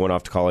brother's now going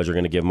off to college. They're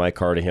going to give my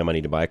car to him. I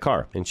need to buy a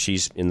car. And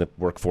she's in the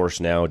workforce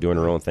now, doing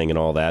her own thing and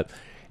all that.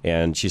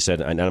 And she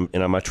said,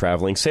 I'm a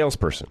traveling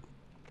salesperson.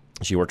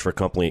 She worked for a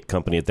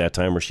company at that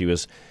time where she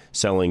was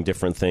selling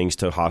different things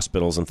to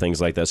hospitals and things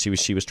like that.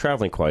 She was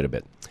traveling quite a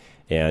bit,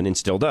 and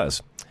still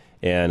does.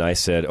 And I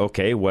said,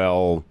 okay,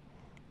 well,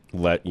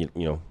 what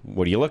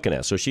are you looking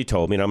at? So she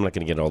told me, and I'm not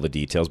going to get all the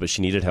details, but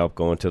she needed help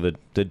going to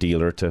the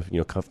dealer to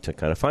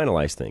kind of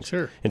finalize things.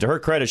 Sure. And to her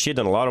credit, she had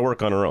done a lot of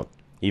work on her own,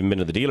 even been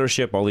to the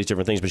dealership, all these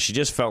different things. But she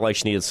just felt like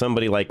she needed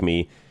somebody like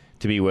me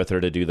to be with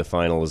her to do the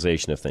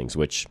finalization of things,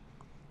 which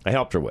I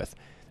helped her with.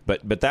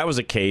 But that was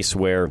a case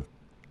where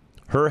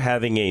her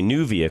having a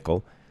new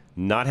vehicle,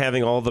 not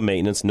having all the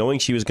maintenance, knowing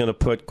she was going to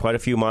put quite a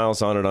few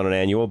miles on it on an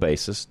annual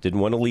basis, didn't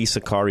want to lease a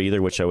car either,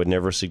 which I would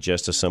never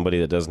suggest to somebody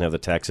that doesn't have the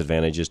tax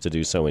advantages to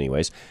do so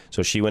anyways.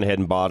 So she went ahead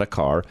and bought a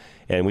car,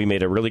 and we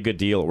made a really good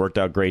deal. It worked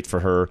out great for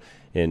her,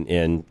 and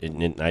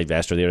I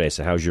asked her the other day, I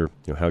said, how's your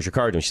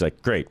car doing? She's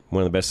like, great.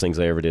 One of the best things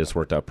I ever did. It's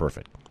worked out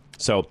perfect.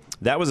 So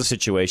that was a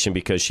situation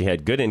because she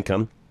had good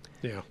income.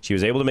 Yeah. She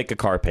was able to make a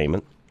car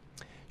payment.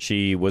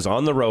 She was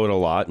on the road a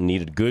lot and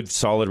needed good,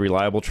 solid,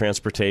 reliable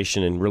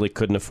transportation and really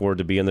couldn't afford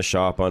to be in the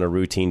shop on a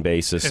routine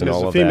basis and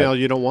all of that. As a female,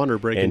 you don't want her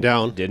breaking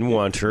down. Didn't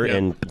want her. Yeah.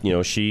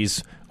 And,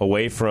 she's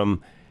away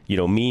from,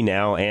 me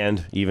now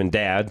and even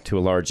Dad to a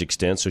large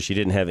extent, so she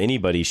didn't have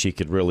anybody she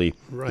could really,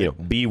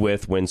 be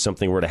with when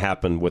something were to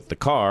happen with the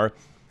car.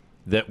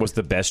 That was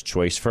the best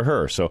choice for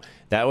her. So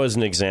that was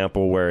an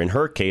example where, in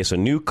her case, a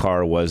new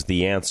car was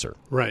the answer.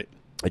 Right.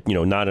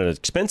 not an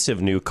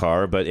expensive new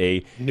car, but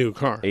a new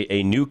car,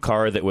 a new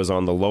car that was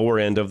on the lower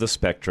end of the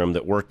spectrum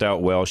that worked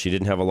out well. She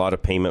didn't have a lot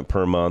of payment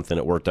per month, and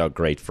it worked out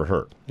great for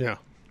her. Yeah.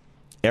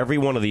 Every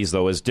one of these,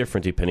 though, is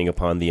different depending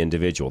upon the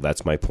individual.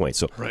 That's my point.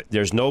 So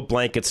there's no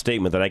blanket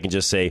statement that I can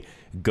just say,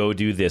 go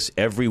do this.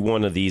 Every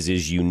one of these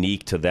is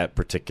unique to that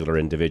particular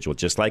individual,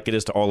 just like it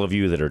is to all of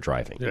you that are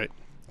driving. Right.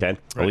 Okay?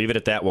 I'll leave it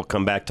at that. We'll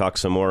come back, talk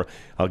some more.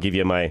 I'll give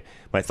you my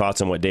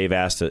thoughts on what Dave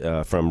asked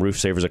from Roof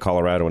Savers of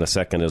Colorado in a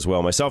second as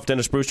well. Myself,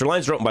 Dennis Brewster.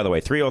 Lines are open, by the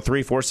way,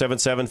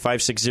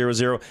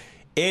 303-477-5600.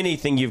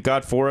 Anything you've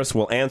got for us,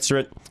 we'll answer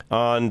it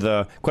on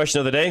the question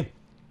of the day.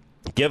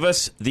 Give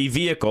us the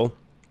vehicle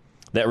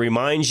that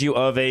reminds you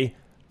of a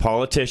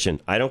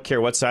politician. I don't care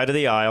what side of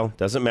the aisle.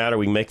 Doesn't matter.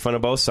 We can make fun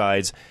of both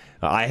sides.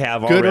 I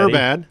have good already. Or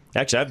bad.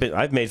 Actually,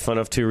 I've made fun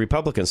of 2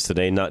 Republicans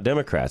today, not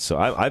Democrats. So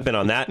I've been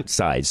on that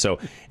side. So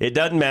it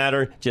doesn't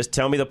matter. Just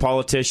tell me the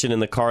politician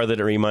and the car that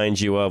it reminds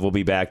you of. We'll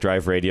be back.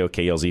 Drive Radio,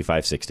 KLZ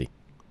 560.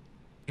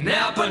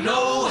 Napa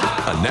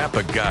know-how. A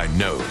Napa guy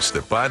knows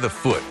that by the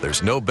foot,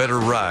 there's no better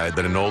ride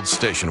than an old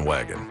station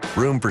wagon.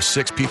 Room for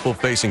 6 people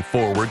facing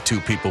forward, 2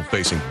 people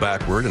facing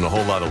backward, and a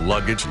whole lot of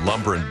luggage,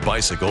 lumber, and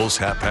bicycles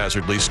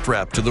haphazardly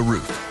strapped to the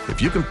roof.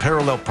 If you can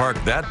parallel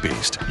park that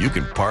beast, you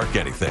can park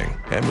anything.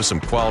 And with some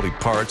quality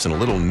parts and a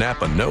little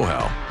Napa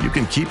know-how, you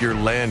can keep your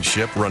land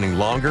ship running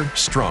longer,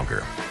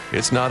 stronger.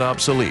 It's not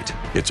obsolete.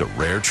 It's a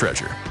rare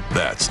treasure.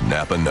 That's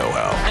Napa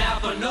know-how.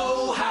 Napa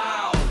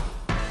know-how.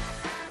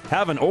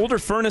 Have an older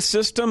furnace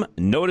system?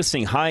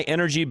 Noticing high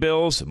energy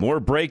bills, more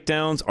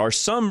breakdowns? Are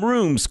some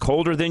rooms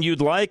colder than you'd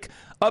like?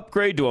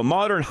 Upgrade to a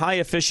modern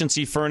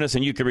high-efficiency furnace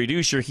and you can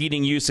reduce your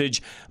heating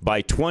usage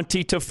by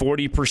 20 to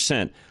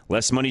 40%.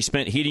 Less money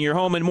spent heating your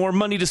home and more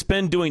money to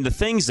spend doing the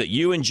things that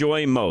you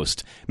enjoy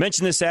most.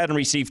 Mention this ad and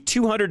receive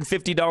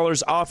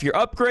 $250 off your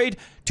upgrade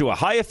to a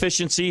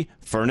high-efficiency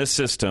furnace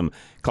system.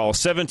 Call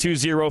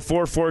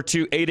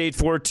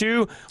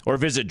 720-442-8842 or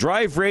visit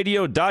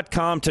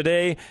driveradio.com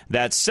today.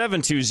 That's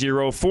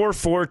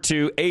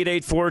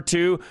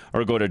 720-442-8842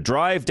 or go to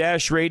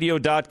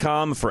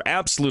drive-radio.com for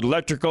absolute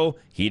electrical,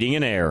 heating,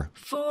 and air.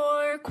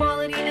 For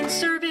quality and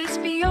service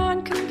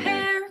beyond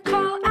compare,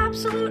 call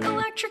Absolute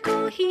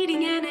Electrical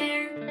Heating and Air.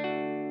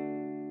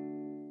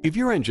 If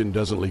your engine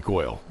doesn't leak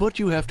oil, but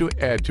you have to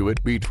add to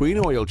it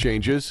between oil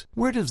changes,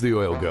 where does the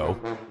oil go?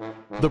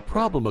 The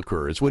problem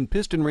occurs when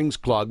piston rings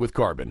clog with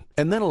carbon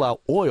and then allow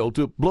oil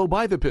to blow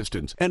by the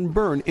pistons and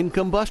burn in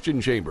combustion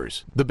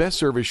chambers. The best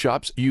service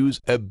shops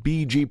use a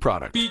BG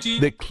product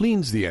that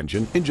cleans the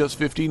engine in just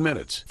 15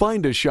 minutes.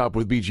 Find a shop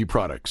with BG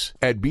products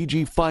at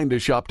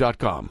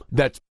bgfindashop.com.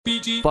 That's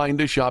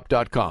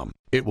bgfindashop.com.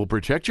 It will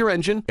protect your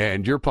engine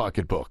and your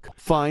pocketbook.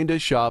 Find a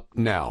shop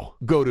now.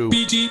 Go to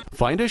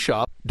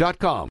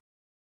bgfindashop.com.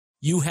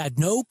 You had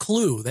no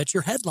clue that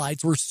your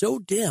headlights were so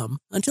dim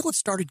until it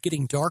started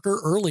getting darker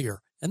earlier.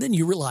 And then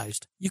you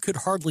realized you could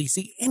hardly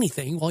see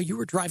anything while you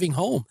were driving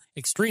home.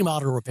 Extreme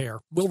Auto Repair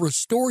will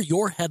restore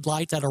your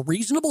headlights at a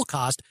reasonable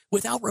cost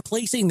without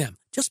replacing them,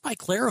 just by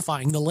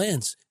clarifying the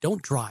lens.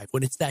 Don't drive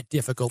when it's that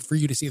difficult for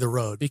you to see the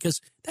road, because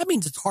that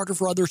means it's harder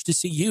for others to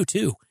see you,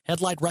 too.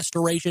 Headlight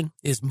restoration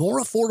is more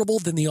affordable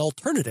than the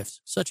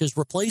alternatives, such as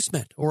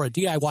replacement or a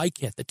DIY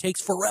kit that takes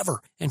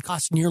forever and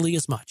costs nearly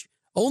as much.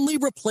 Only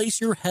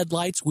replace your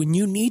headlights when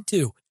you need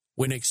to.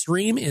 When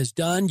Extreme is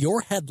done,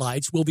 your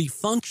headlights will be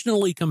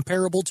functionally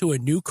comparable to a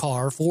new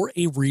car for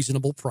a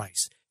reasonable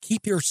price.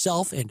 Keep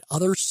yourself and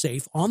others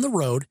safe on the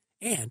road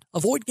and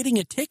avoid getting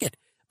a ticket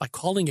by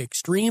calling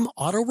Extreme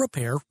Auto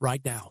Repair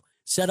right now.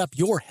 Set up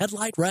your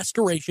headlight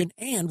restoration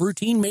and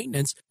routine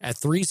maintenance at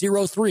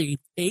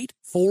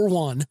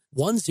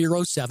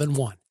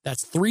 303-841-1071.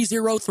 That's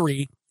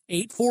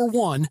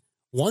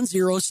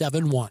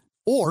 303-841-1071.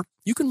 Or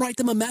you can write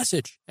them a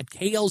message at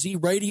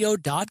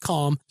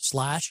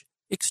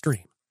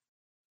klzradio.com/extreme.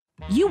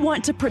 You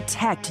want to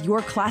protect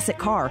your classic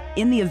car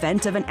in the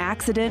event of an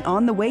accident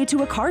on the way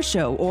to a car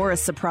show or a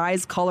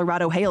surprise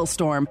Colorado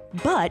hailstorm.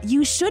 But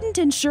you shouldn't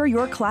insure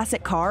your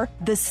classic car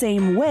the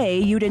same way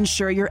you'd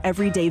insure your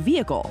everyday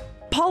vehicle.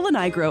 Paul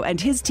Lenigro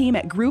and his team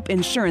at Group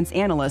Insurance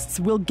Analysts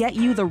will get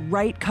you the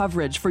right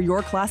coverage for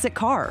your classic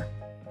car.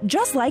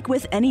 Just like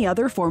with any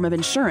other form of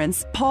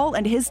insurance, Paul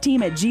and his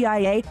team at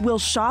GIA will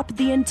shop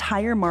the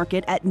entire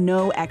market at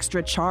no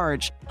extra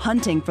charge,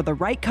 hunting for the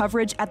right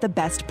coverage at the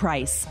best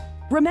price.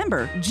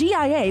 Remember,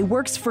 GIA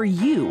works for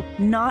you,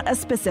 not a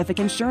specific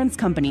insurance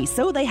company,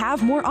 so they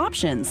have more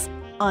options.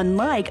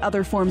 Unlike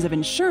other forms of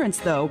insurance,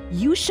 though,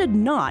 you should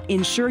not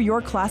insure your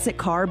classic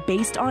car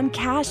based on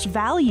cash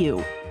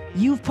value.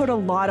 You've put a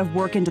lot of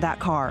work into that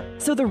car,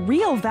 so the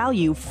real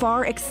value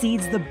far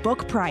exceeds the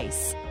book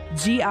price.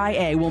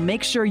 GIA will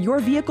make sure your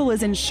vehicle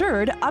is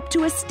insured up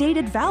to a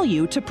stated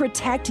value to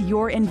protect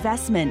your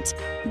investment.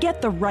 Get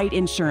the right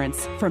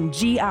insurance from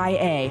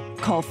GIA.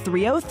 Call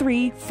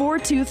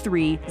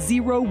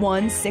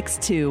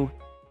 303-423-0162.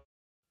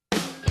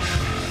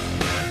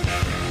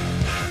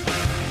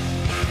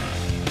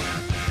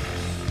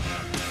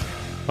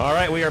 All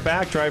right, we are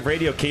back. Drive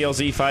Radio,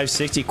 KLZ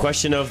 560.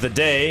 Question of the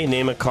day.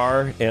 Name a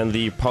car and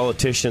the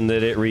politician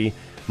that it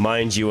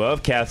mind you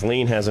of.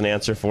 Kathleen has an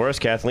answer for us.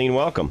 Kathleen,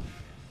 welcome.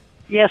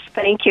 Yes,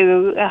 thank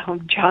you,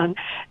 John.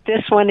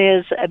 This one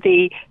is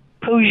the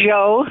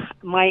Peugeot.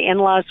 My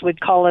in-laws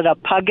would call it a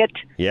Pugget.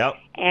 Yep.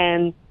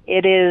 And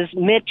it is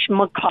Mitch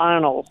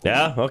McConnell.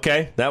 Yeah,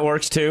 okay. That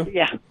works too.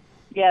 Yeah.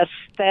 Yes,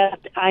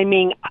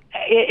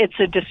 it's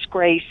a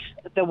disgrace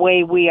the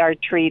way we are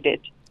treated.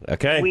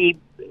 Okay. We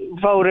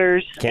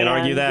voters. Can't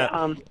argue that.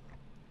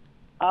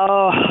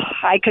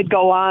 I could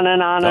go on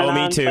and on and on.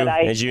 Oh, me too. But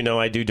As you know,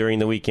 I do during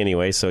the week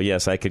anyway. So,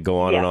 yes, I could go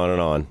on and on and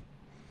on.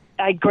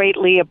 I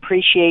greatly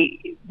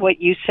appreciate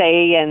what you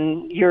say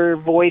and your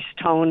voice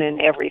tone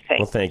and everything.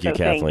 Well, thank you, So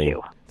Kathleen.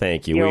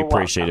 Thank you. We You're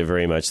appreciate welcome. it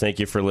very much. Thank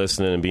you for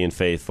listening and being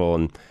faithful,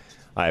 and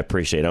I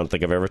appreciate it. I don't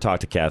think I've ever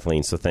talked to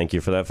Kathleen, so thank you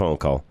for that phone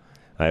call.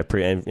 I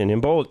appreciate and in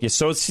Boulder.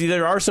 So, see,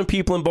 there are some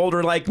people in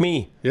Boulder like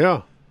me.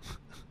 Yeah.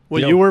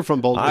 Well, you were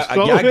from Boulder.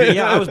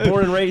 I was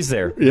born and raised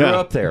there. Grew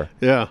up there.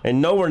 Yeah.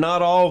 And no, we're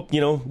not all,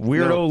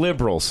 weirdo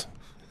liberals.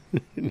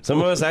 Some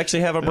of us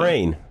actually have a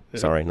brain. Yeah.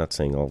 Sorry, not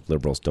saying all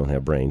liberals don't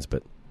have brains,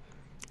 but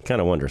I kind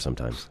of wonder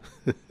sometimes.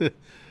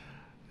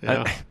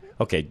 Yeah.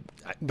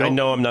 I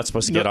know I'm not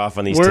supposed to get off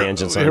on these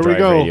tangents on Drive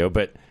Radio,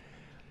 but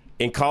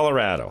in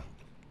Colorado,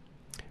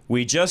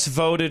 we just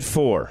voted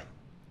for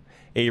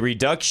a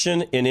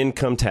reduction in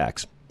income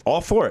tax. All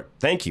for it.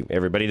 Thank you,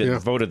 everybody that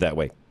voted that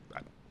way.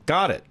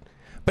 Got it.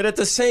 But at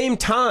the same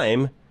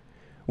time,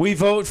 we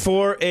vote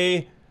for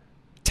a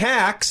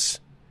tax,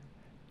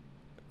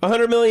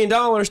 $100 million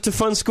to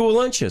fund school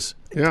lunches.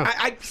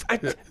 Yeah.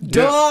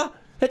 Duh.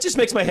 That just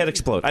makes my head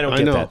explode. I don't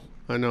get that.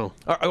 I know.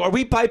 Are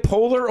we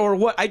bipolar or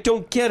what? I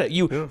don't get it.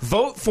 You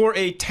vote for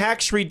a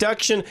tax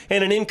reduction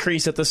and an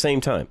increase at the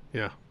same time.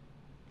 Yeah.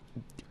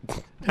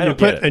 I don't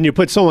get it. And you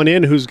put someone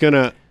in who is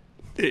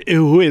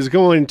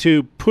going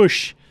to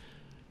push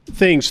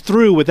things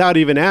through without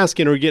even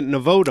asking or getting a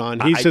vote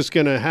on. He's just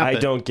going to have I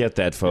don't get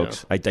that,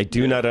 folks. Yeah. I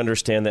do not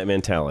understand that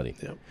mentality.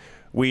 Yeah.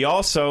 We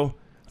also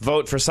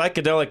vote for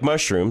psychedelic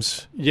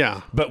mushrooms.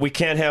 Yeah. But we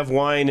can't have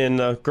wine in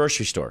the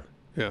grocery store.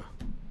 Yeah.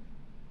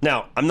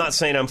 Now, I'm not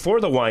saying I'm for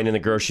the wine in the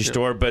grocery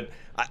store, but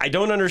I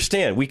don't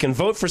understand. We can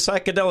vote for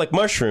psychedelic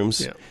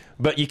mushrooms,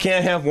 but you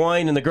can't have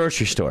wine in the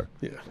grocery store.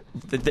 Yeah.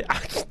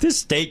 This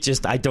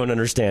state I don't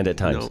understand at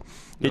times. No.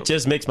 It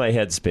just makes my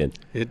head spin.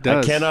 It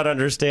does. I cannot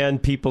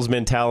understand people's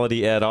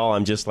mentality at all.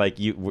 I'm just like,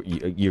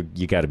 you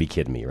got to be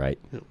kidding me, right?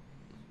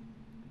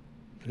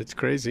 It's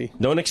crazy.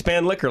 Don't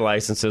expand liquor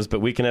licenses,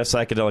 but we can have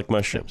psychedelic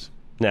mushrooms.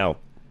 Now,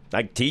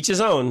 I teach his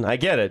own. I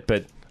get it,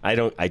 but I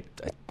don't.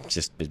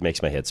 It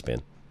makes my head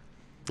spin.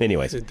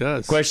 Anyways, it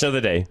does. Question of the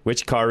day: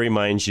 which car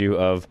reminds you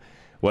of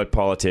what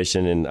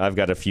politician? And I've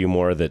got a few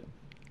more that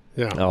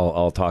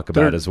I'll talk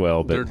about as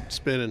well. But they're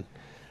spinning.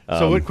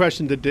 So what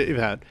question did Dave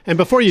have? And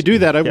before you do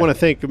that, I want to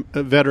thank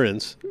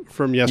veterans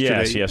from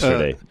yesterday. Yes,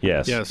 yesterday.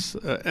 Yes.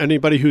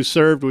 Anybody who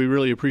served, we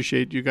really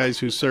appreciate you guys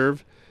who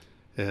served.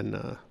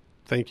 And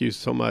thank you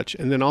so much.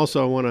 And then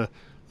also I want to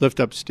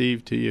lift up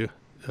Steve to you.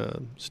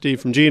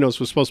 Steve from Geno's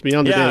was supposed to be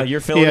on today. Yeah,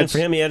 you're filling in for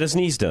him. He had his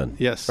knees done.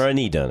 Yes. Or a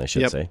knee done, I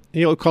should say.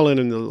 He'll call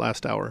in the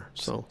last hour.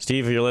 So,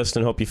 Steve, if you're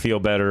listening, hope you feel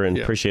better and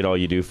appreciate all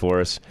you do for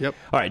us. Yep.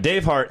 All right,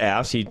 Dave Hart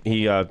asked, he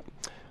had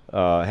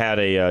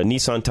a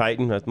Nissan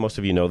Titan. Most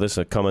of you know this,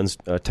 a Cummins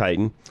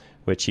Titan,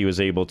 which he was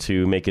able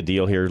to make a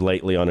deal here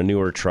lately on a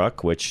newer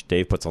truck, which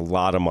Dave puts a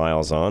lot of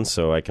miles on,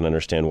 so I can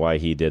understand why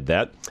he did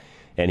that.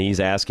 And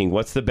he's asking,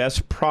 what's the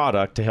best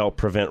product to help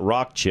prevent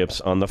rock chips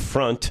on the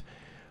front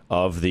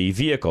of the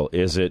vehicle?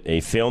 Is it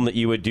a film that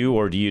you would do,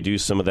 or do you do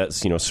some of that,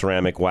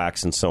 ceramic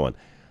wax and so on?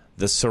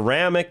 The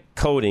ceramic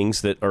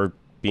coatings that are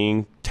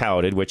being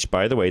touted, which,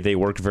 by the way, they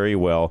work very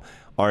well,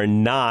 are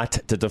not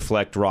to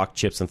deflect rock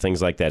chips and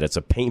things like that. It's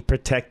a paint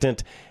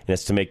protectant, and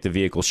it's to make the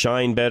vehicle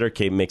shine better.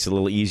 It makes it a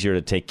little easier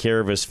to take care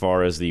of as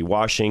far as the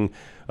washing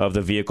of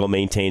the vehicle,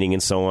 maintaining,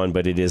 and so on,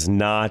 but it is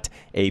not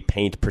a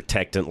paint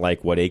protectant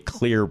like what a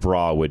clear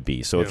bra would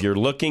be. So if you're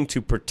looking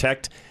to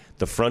protect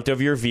the front of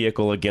your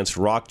vehicle against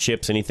rock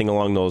chips, anything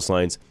along those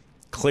lines,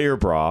 clear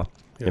bra.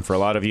 And for a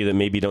lot of you that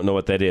maybe don't know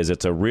what that is,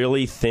 it's a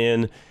really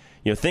thin,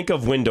 think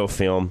of window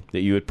film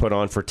that you would put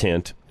on for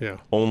tint. Yeah.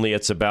 Only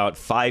it's about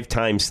 5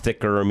 times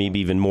thicker, or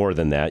maybe even more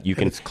than that.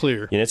 It's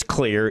clear. And it's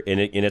clear, and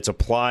it's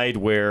applied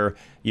where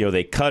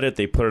they cut it,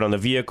 they put it on the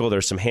vehicle.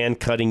 There's some hand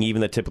cutting even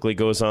that typically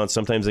goes on.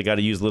 Sometimes they got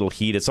to use little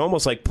heat. It's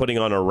almost like putting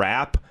on a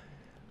wrap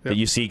that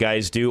you see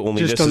guys do.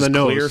 Only just this on is the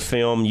clear nose.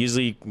 film.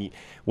 Usually,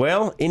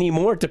 well,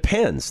 anymore it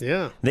depends.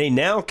 Yeah. They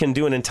now can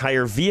do an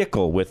entire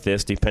vehicle with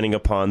this, depending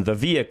upon the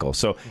vehicle.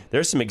 So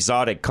there's some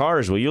exotic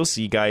cars where you'll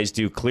see guys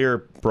do clear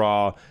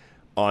bra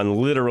on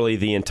literally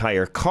the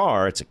entire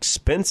car. It's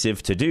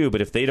expensive to do,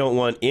 but if they don't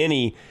want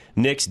any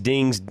nicks,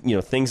 dings,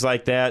 things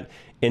like that,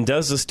 and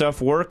does the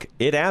stuff work?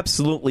 It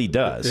absolutely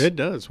does. It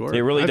does work.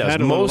 It really I've does.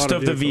 had it on a Most lot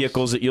of the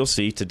vehicles that you'll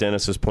see, to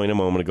Dennis's point a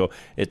moment ago,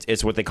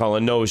 it's what they call a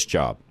nose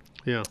job.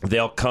 Yeah.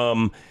 They'll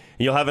come.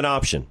 You'll have an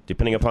option,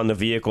 depending upon the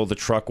vehicle, the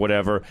truck,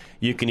 whatever.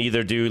 You can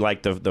either do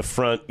like the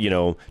front,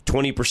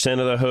 20%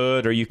 of the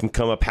hood, or you can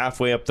come up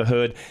halfway up the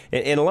hood.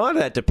 And a lot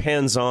of that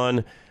depends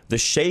on the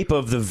shape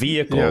of the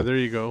vehicle. Yeah, there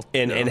you go.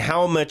 And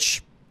how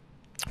much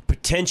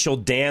potential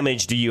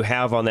damage do you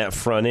have on that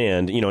front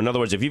end? You know, in other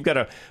words, if you've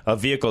got a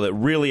vehicle that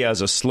really has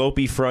a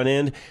slopey front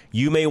end,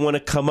 you may want to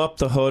come up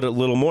the hood a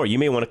little more. You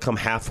may want to come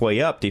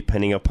halfway up,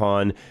 depending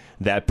upon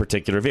that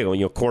particular vehicle.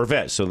 You know,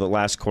 Corvette. So the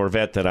last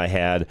Corvette that I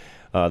had,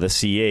 the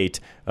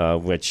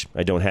C8, which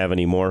I don't have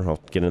anymore.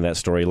 I'll get into that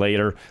story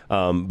later.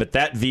 But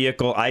that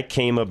vehicle, I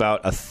came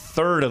about a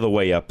third of the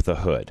way up the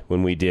hood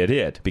when we did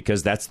it,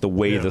 because that's the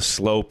way the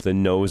slope, the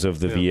nose of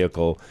the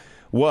vehicle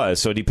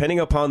was. So depending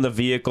upon the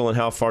vehicle and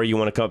how far you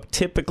want to come up,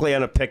 typically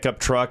on a pickup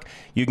truck,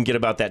 you can get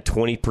about that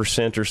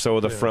 20% or so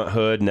of the front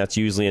hood, and that's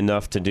usually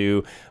enough to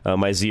do.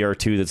 My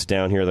ZR2 that's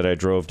down here that I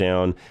drove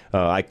down,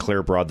 I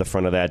clear broad the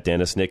front of that,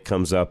 Dennis, and it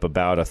comes up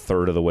about a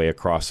third of the way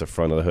across the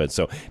front of the hood.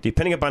 So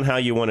depending upon how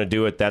you want to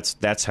do it,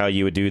 that's how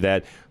you would do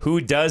that. Who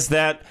does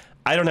that?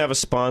 I don't have a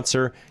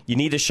sponsor. You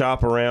need to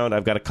shop around.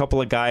 I've got a couple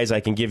of guys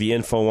I can give you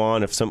info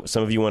on if some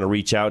of you want to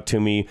reach out to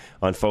me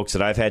on folks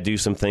that I've had do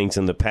some things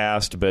in the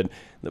past. But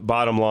the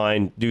bottom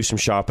line, do some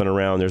shopping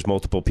around. There's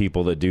multiple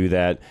people that do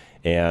that,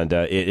 and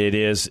it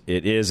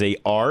is a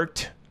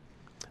art.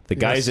 The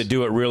guys that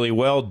do it really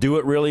well do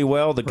it really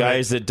well. The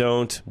guys that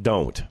don't.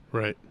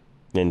 Right.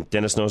 And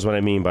Dennis knows what I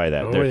mean by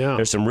that.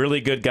 There's some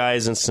really good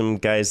guys and some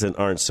guys that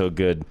aren't so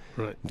good.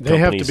 Right. They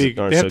have to be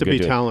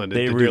talented.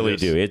 They really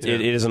do. It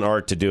is an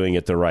art to doing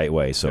it the right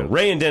way. So,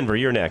 Ray in Denver,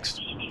 you're next.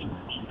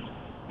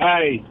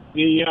 Hi.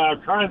 The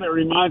car that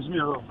reminds me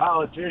of a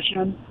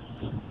politician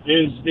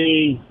is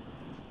the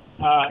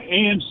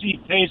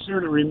AMC Pacer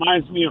that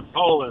reminds me of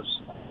Polis.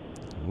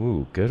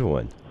 Ooh, good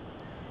one.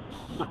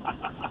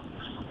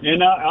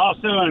 And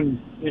also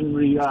in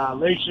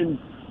relation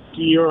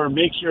to your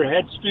makes your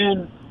head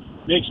spin,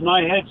 makes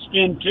my head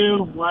spin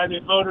too. Why the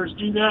voters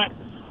do that?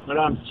 But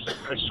I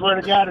swear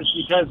to God, it's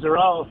because they're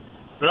all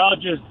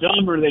just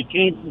dumb, or they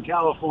came from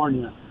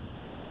California.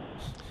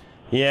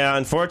 Yeah,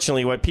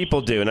 unfortunately, what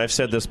people do, and I've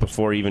said this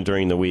before, even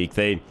during the week,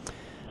 they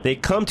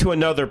come to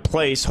another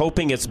place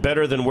hoping it's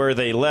better than where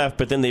they left,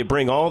 but then they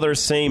bring all their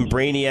same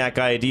brainiac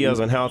ideas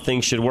on how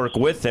things should work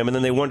with them, and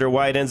then they wonder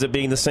why it ends up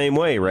being the same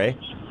way, Ray.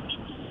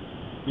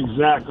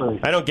 Exactly.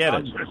 I don't get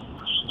it.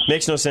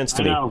 Makes no sense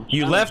to me.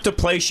 You left a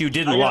place you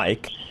didn't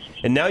like,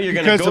 and now you're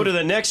going to go to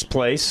the next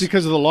place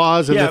because of the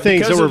laws and the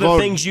things that were voted. Because of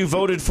the things you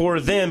voted for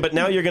then, but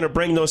now you're going to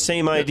bring those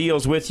same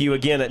ideals with you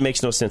again. It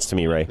makes no sense to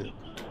me, Ray.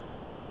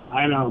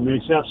 I know. It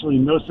makes absolutely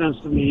no sense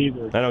to me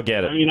either. I don't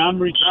get it. I mean, I'm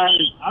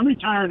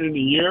retiring in a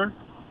year,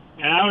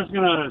 and I was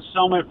going to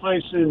sell my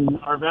place in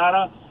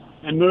Arvada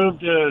and move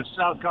to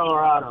South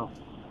Colorado.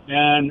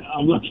 And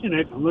I'm looking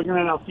at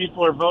how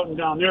people are voting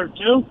down there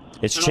too.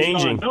 It's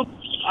changing. Nope,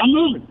 I'm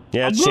moving.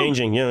 Yeah, it's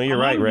changing. You know, you're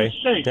right, Ray.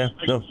 Yeah,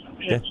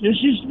 This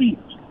used to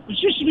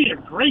be a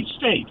great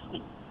state,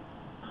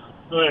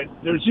 but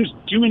there's just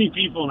too many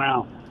people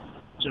now.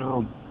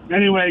 So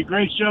anyway,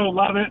 great show,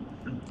 love it.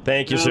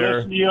 Thank you, sir.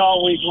 Listen to you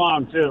all week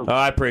long too. Oh,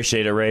 I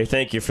appreciate it, Ray.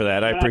 Thank you for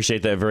that. I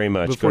appreciate that very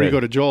much. Before you go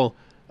to Joel,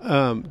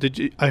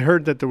 I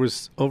heard that there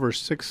was over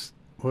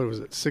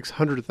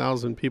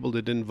 600,000 people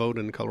that didn't vote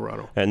in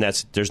Colorado, and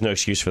there's no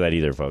excuse for that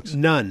either, folks.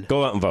 None.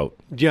 Go out and vote.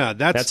 Yeah,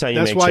 that's how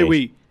you make why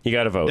change. You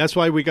got to vote. That's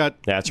why we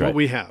got. That's what right.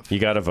 we have. You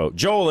got to vote.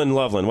 Joel in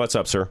Loveland, what's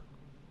up, sir?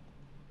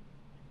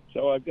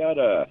 So I've got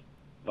a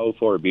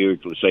 04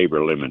 Buick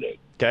LeSabre Limited.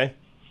 Okay.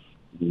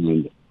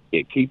 And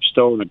it keeps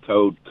throwing a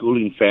code,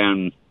 cooling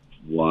fan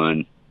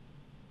 1.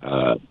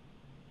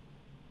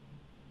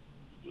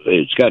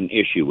 It's got an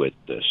issue with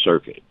the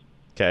circuit.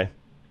 Okay.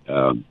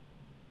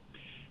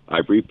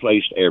 I've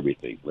replaced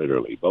everything,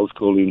 literally. Both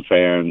cooling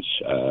fans,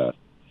 the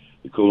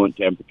coolant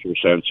temperature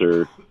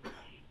sensor,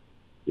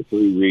 the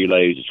 3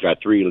 relays. It's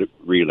got 3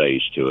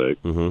 relays to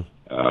it.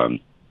 Mm-hmm.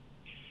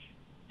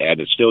 And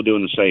it's still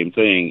doing the same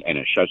thing, and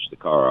it shuts the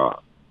car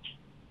off.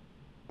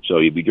 So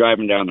you'd be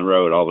driving down the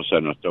road, all of a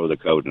sudden it'll throw the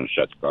code and it'll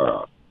shut the car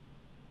off.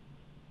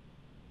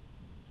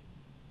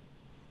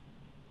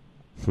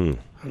 And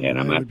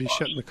I would be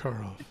shutting the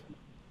car off.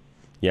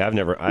 Yeah,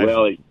 go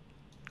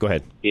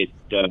ahead.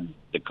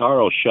 The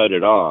car will shut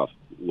it off,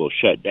 will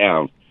shut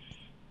down,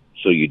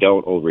 so you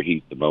don't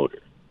overheat the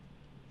motor.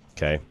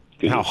 Okay.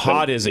 How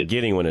hot is it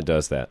getting when it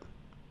does that?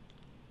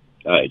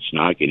 It's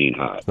not getting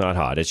hot. It's not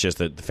hot. It's just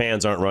that the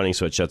fans aren't running,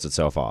 so it shuts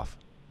itself off.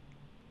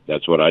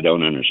 That's what I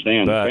don't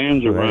understand. The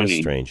fans are running. That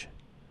is strange.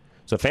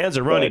 So fans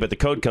are running, but the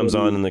code comes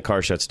on and the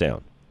car shuts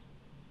down.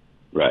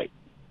 Right.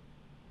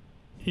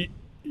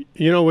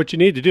 You know, what you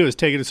need to do is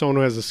take it to someone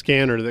who has a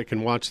scanner that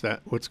can watch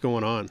what's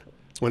going on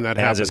when that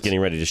happens. As it's getting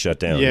ready to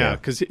shut down. Yeah,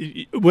 because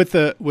with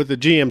the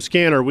GM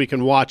scanner, we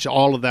can watch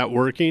all of that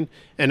working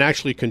and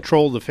actually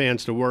control the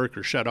fans to work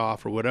or shut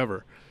off or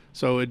whatever.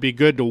 So it'd be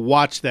good to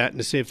watch that and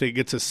to see if it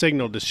gets a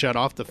signal to shut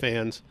off the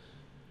fans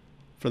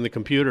from the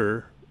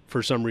computer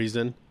for some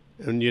reason,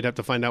 and you'd have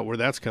to find out where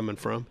that's coming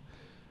from.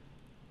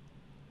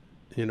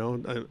 You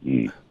know,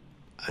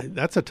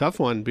 that's a tough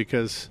one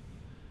because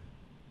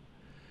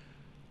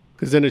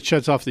then it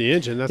shuts off the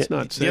engine. That's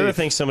not safe. The other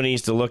thing somebody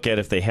needs to look at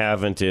if they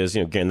haven't is,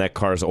 again, that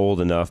car's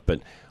old enough,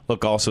 but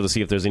look also to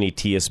see if there's any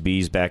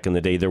TSBs back in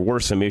the day. There were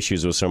some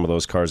issues with some of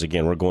those cars.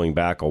 Again, we're going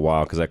back a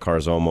while because that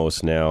car's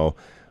almost now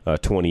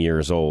 20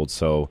 years old.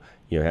 So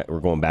we're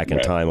going back in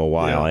time a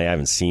while. Yeah. I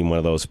haven't seen one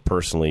of those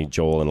personally,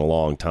 Joel, in a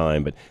long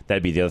time. But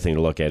that'd be the other thing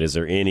to look at. Is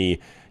there any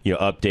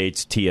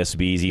updates,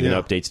 TSBs, even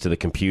updates to the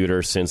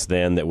computer since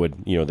then that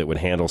would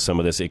handle some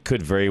of this? It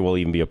could very well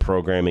even be a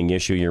programming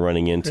issue you're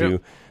running into.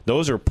 Yep.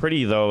 Those are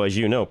pretty, though, as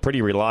you know,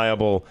 pretty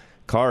reliable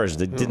cars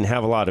that didn't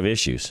have a lot of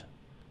issues.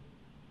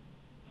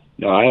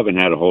 No, I haven't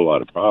had a whole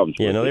lot of problems.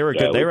 Yeah, with no, they it. were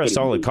good. They were a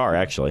solid car,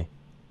 actually.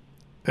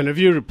 And if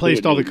you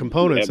replaced all the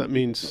components, that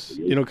means,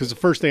 because the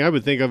first thing I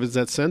would think of is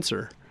that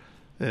sensor.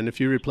 And if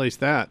you replace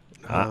that.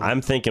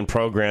 I'm thinking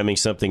programming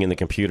something in the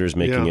computer is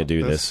making it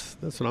do this.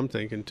 That's what I'm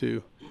thinking,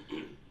 too.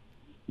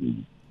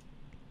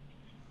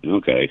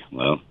 Okay,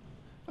 well.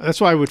 That's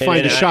why I would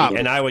find a shop.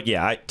 And I would,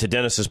 to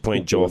Dennis's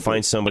point, Joel,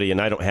 find somebody, and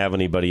I don't have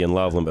anybody in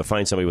Loveland, but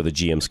find somebody with a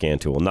GM scan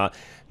tool. Not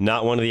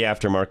one of the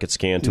aftermarket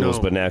scan tools,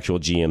 but an actual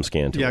GM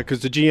scan tool. Yeah,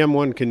 because the GM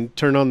one can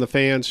turn on the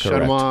fans, shut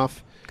them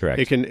off.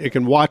 Correct. It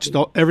can watch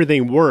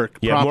everything work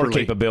properly. You have more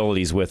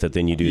capabilities with it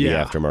than you do the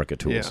aftermarket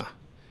tools. Yeah.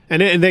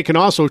 And they can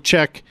also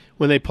check,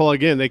 when they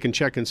plug in, they can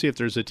check and see if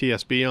there's a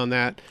TSB on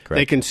that. Correct.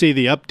 They can see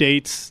the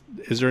updates.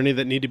 Is there any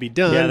that need to be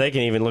done? Yeah, they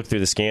can even look through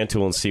the scan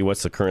tool and see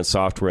what's the current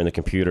software in the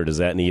computer. Does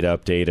that need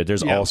updated?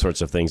 There's all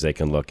sorts of things they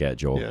can look at,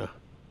 Joel. Yeah.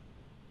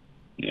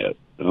 Yeah.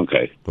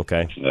 Okay.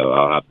 So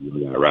I'll have to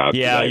go that route.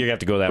 Yeah, you have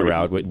to go that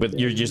route, but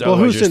you're just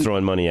otherwise just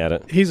throwing money at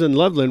it. He's in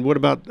Loveland. What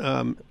about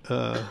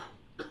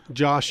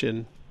Josh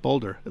in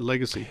Boulder at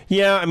Legacy?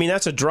 Yeah, I mean,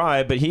 that's a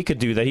drive, but he could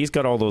do that. He's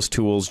got all those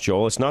tools,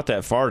 Joel. It's not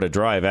that far to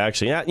drive,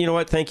 actually. Yeah, you know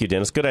what? Thank you,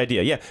 Dennis. Good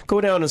idea. Yeah, go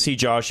down and see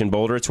Josh in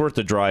Boulder. It's worth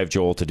the drive,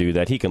 Joel, to do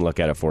that. He can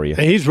look at it for you.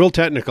 And he's real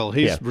technical.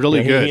 He's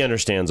really good. He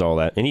understands all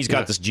that. And he's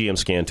got this GM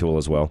scan tool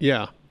as well.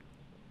 Yeah.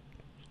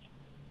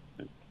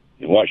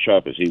 And what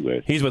shop is he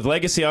with? He's with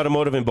Legacy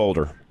Automotive in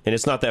Boulder. And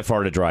it's not that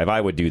far to drive.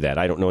 I would do that.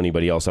 I don't know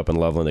anybody else up in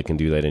Loveland that can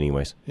do that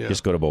anyways. Yeah.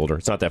 Just go to Boulder.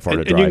 It's not that far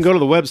to drive. And you can go to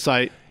the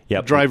website,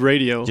 Drive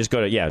Radio. Just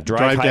go to,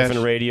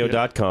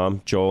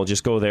 drive-radio.com. Joel,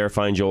 just go there,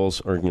 find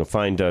Joel's, or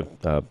find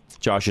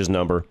Josh's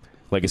number,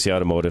 Legacy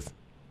Automotive.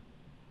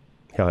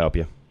 He'll help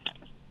you.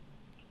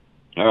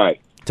 All right.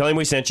 Tell him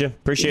we sent you.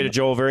 Appreciate it,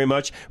 Joel, very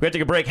much. We have to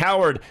take a break.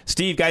 Howard,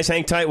 Steve, guys,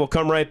 hang tight. We'll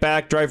come right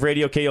back. Drive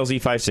Radio, KLZ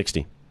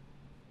 560.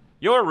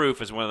 Your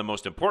roof is one of the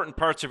most important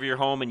parts of your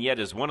home and yet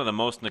is one of the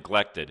most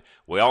neglected.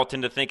 We all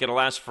tend to think it'll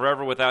last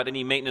forever without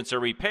any maintenance or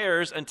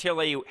repairs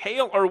until a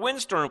hail or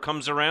windstorm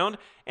comes around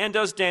and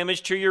does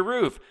damage to your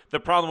roof.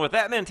 The problem with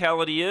that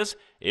mentality is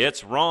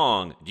it's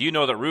wrong. Do you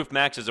know that Roof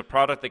Max is a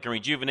product that can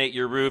rejuvenate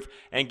your roof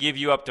and give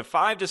you up to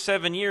 5 to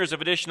 7 years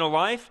of additional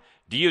life?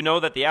 Do you know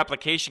that the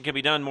application can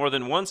be done more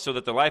than once so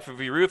that the life of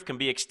your roof can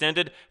be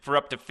extended for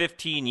up to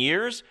 15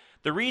 years?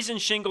 The reason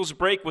shingles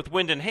break with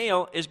wind and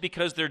hail is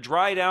because they're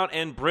dried out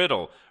and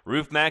brittle.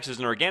 Roof Max is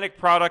an organic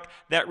product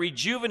that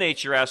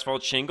rejuvenates your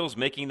asphalt shingles,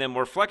 making them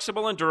more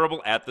flexible and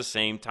durable at the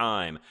same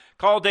time.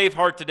 Call Dave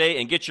Hart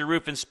today and get your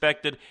roof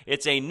inspected.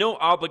 It's a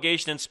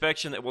no-obligation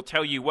inspection that will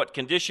tell you what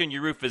condition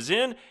your roof is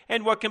in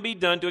and what can be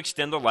done to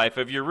extend the life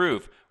of your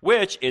roof,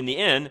 which, in the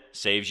end,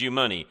 saves you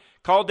money.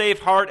 Call Dave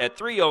Hart at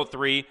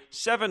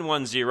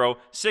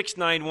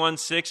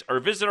 303-710-6916 or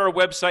visit our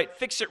website,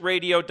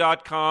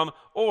 fixitradio.com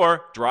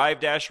or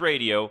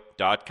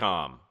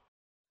drive-radio.com.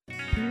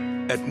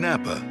 At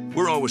Napa,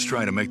 we're always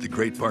trying to make the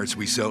great parts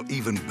we sell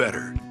even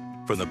better.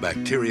 From the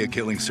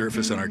bacteria-killing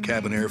surface on our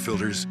cabin air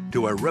filters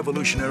to our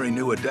revolutionary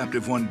new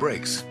Adaptive One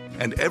brakes.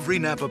 And every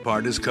Napa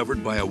part is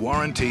covered by a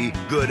warranty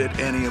good at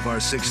any of our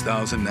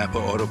 6,000 Napa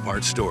Auto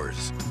Parts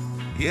stores.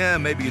 Yeah,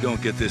 maybe you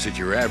don't get this at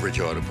your average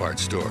auto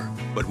parts store,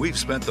 but we've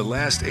spent the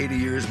last 80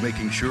 years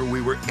making sure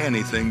we were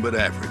anything but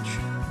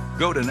average.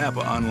 Go to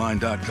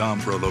NapaOnline.com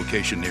for a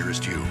location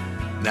nearest you.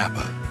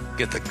 Napa,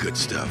 get the good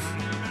stuff.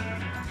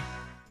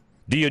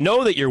 Do you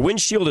know that your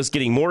windshield is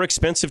getting more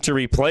expensive to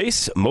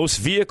replace? Most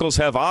vehicles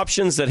have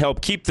options that help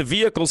keep the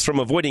vehicles from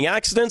avoiding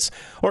accidents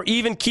or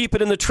even keep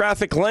it in the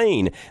traffic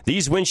lane.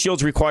 These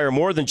windshields require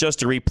more than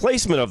just a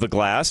replacement of the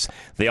glass.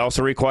 They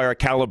also require a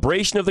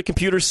calibration of the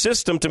computer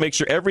system to make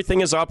sure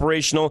everything is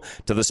operational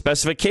to the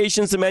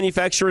specifications the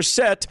manufacturer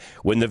set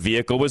when the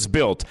vehicle was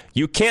built.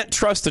 You can't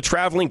trust the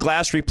traveling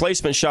glass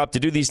replacement shop to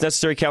do these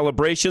necessary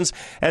calibrations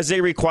as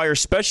they require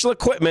special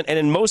equipment and,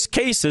 in most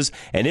cases,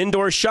 an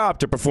indoor shop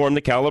to perform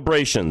the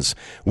calibration.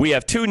 We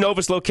have 2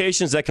 Novus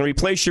locations that can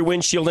replace your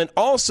windshield and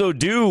also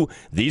do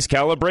these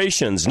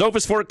calibrations.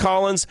 Novus Fort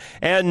Collins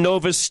and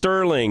Novus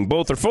Sterling.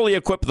 Both are fully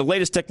equipped with the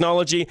latest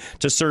technology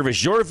to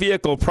service your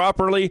vehicle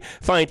properly.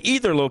 Find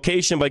either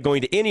location by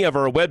going to any of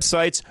our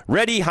websites,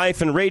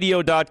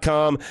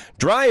 ready-radio.com,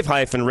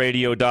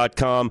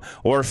 drive-radio.com,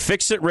 or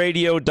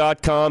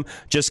fixitradio.com.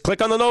 Just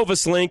click on the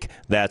Novus link.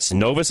 That's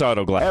Novus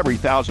Auto Glass. Every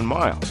 1,000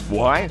 miles.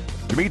 Why?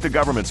 To meet the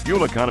government's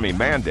fuel economy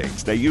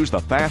mandates, they use the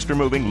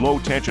faster-moving,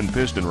 low-tension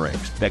piston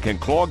rings that can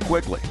clog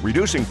quickly,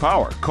 reducing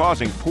power,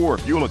 causing poor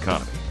fuel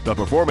economy. The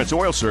Performance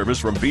Oil Service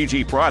from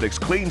BG Products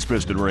cleans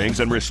piston rings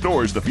and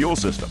restores the fuel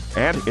system.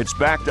 And it's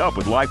backed up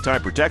with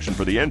lifetime protection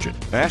for the engine.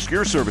 Ask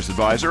your service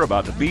advisor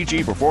about the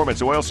BG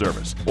Performance Oil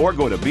Service or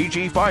go to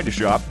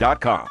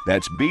bgfindashop.com.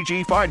 That's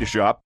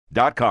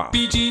bgfindashop.com.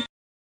 BG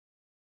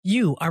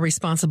You are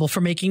responsible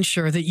for making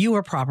sure that you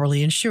are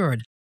properly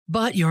insured,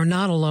 but you're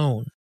not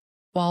alone.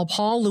 While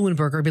Paul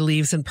Leuenberger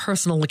believes in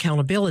personal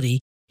accountability,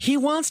 he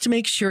wants to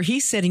make sure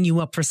he's setting you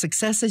up for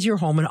success as your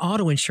home and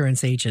auto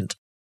insurance agent.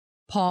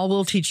 Paul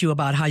will teach you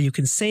about how you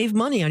can save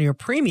money on your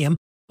premium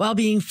while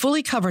being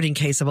fully covered in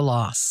case of a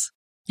loss.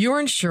 Your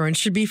insurance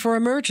should be for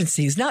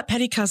emergencies, not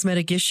petty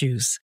cosmetic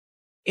issues.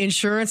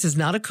 Insurance is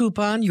not a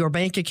coupon, your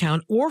bank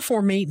account, or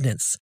for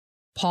maintenance.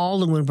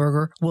 Paul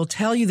Leuenberger will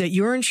tell you that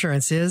your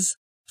insurance is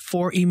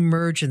for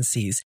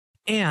emergencies.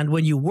 And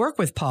when you work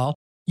with Paul,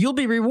 you'll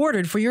be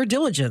rewarded for your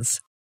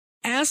diligence.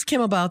 Ask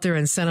him about their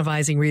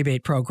incentivizing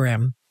rebate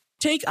program.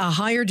 Take a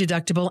higher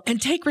deductible and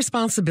take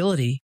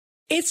responsibility.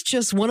 It's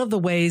just one of the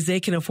ways they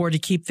can afford to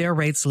keep their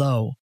rates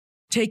low.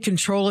 Take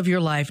control of your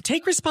life.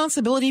 Take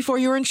responsibility for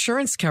your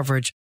insurance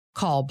coverage.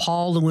 Call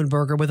Paul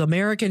Leuenberger with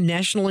American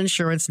National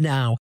Insurance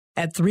now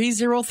at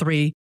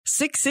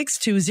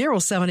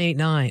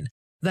 303-662-0789.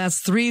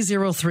 That's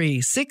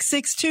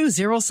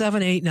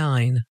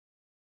 303-662-0789.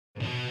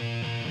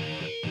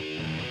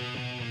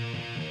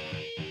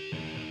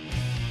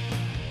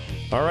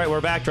 All right,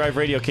 we're back. Drive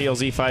Radio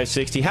KLZ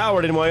 560.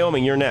 Howard in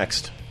Wyoming, you're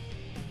next.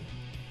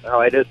 Oh,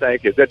 I do.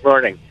 Thank you. Good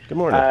morning. Good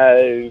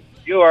morning.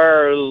 You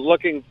are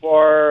looking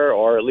for,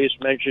 or at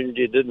least mentioned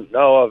you didn't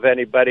know of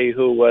anybody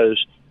who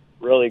was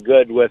really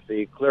good with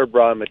the clear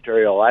bra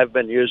material. I've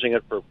been using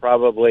it for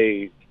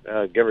probably,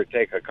 give or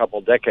take, a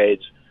couple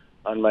decades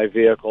on my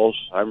vehicles.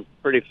 I'm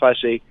pretty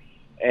fussy.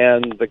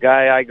 And the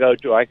guy I go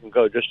to, I can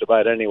go just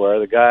about anywhere.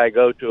 The guy I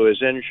go to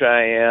is in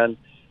Cheyenne,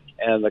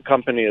 and the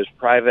company is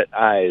Private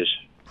Eyes.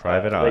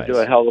 Private Eyes. They do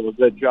a hell of a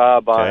good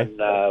job on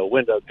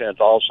window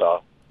tint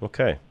also.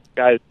 Okay.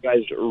 Guys,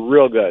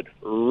 real good,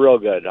 real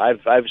good.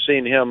 I've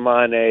seen him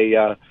on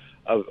a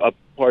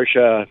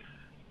Porsche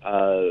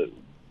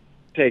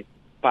take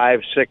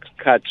 5-6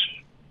 cuts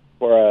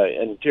for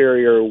an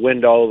interior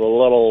window, the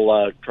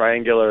little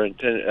triangular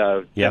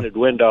tinted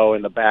window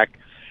in the back,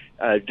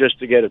 just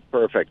to get it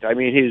perfect. I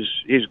mean,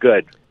 he's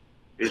good.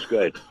 He's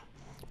good.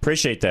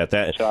 Appreciate that.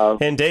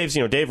 And Dave's,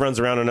 Dave runs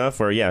around enough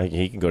where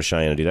he can go to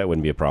Cheyenne and do that.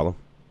 Wouldn't be a problem.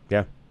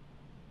 Yeah.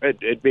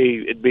 It'd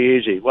be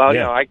easy. Well,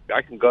 I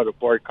can go to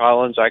Fort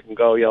Collins. I can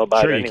go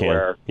about sure you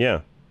anywhere. Can.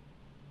 Yeah.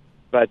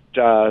 But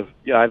I've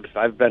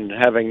been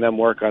having them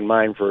work on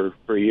mine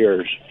for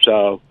years.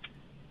 So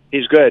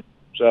he's good.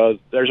 So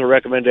there's a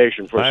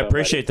recommendation for somebody. I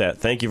appreciate that.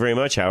 Thank you very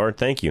much, Howard.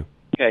 Thank you.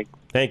 Okay.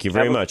 Thank you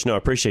very much. No, I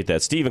appreciate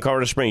that. Steve in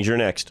Colorado Springs, you're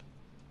next.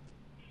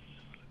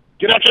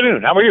 Good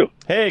afternoon. How are you?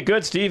 Hey,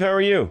 good, Steve. How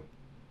are you?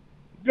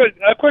 Good.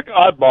 A quick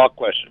oddball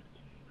question.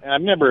 And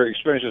I've never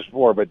experienced this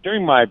before, but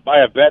during my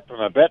Buy a Vet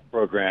from a Vet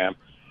program,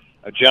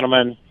 a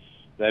gentleman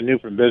that I knew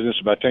from business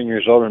about 10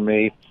 years older than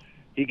me,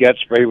 he got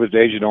sprayed with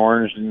Agent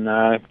Orange and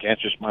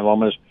cancer,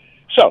 myeloma.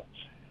 So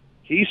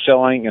he's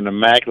selling an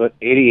immaculate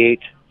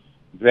 88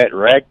 Vet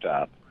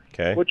ragtop,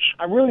 which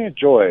I really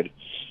enjoyed.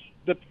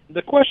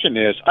 The question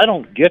is, I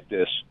don't get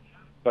this,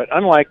 but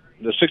unlike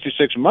the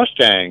 66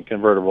 Mustang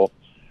convertible,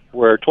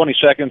 where 20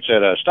 seconds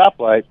at a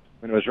stoplight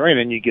when it was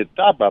raining, you get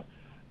top up,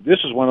 this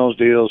is one of those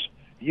deals.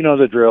 You know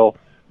the drill.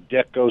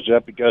 Deck goes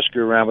up. You got to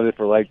screw around with it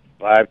for like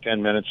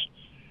 5-10 minutes.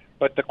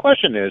 But the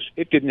question is,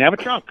 it didn't have a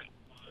trunk.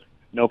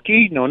 No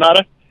key, no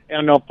nada. And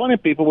I know plenty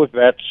of people with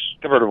vets,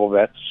 convertible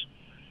vets,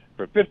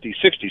 for 50s,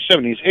 60s,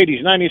 70s,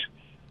 80s, 90s,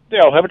 they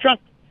all have a trunk.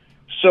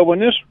 So when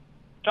this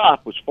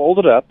top was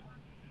folded up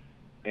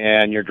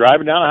and you're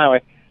driving down the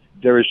highway,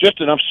 there is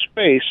just enough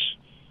space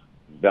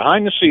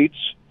behind the seats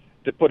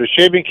to put a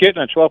shaving kit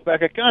and a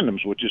 12-pack of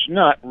condoms, which is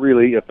not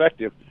really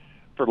effective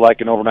for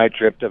like an overnight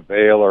trip to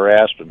Vail or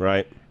Aspen.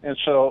 Right. And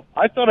so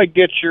I thought I'd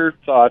get your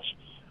thoughts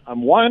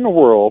on why in the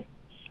world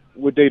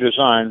would they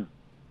design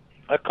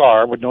a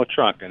car with no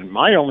trunk. And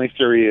my only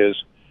theory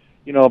is,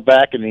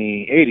 back in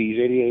the 80s,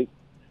 88,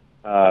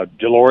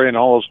 DeLorean,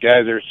 all those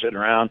guys that are sitting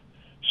around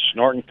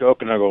snorting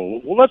coke, and I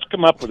go, well, let's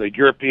come up with a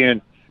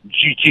European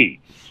GT.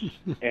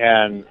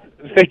 And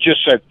they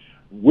just said,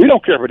 we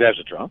don't care if it has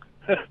a trunk.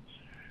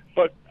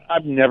 But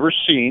I've never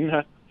seen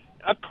a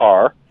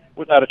car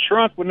without a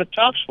trunk when the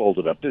top's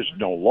folded up. There's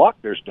no lock,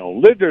 there's no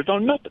lid, there's no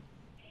nothing.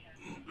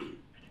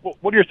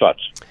 What are your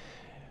thoughts?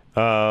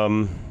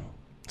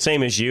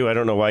 Same as you. I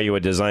don't know why you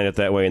would design it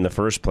that way in the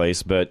first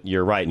place, but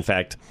you're right. In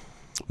fact,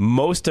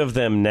 most of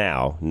them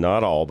now,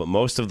 not all, but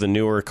most of the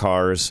newer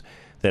cars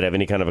that have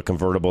any kind of a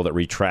convertible that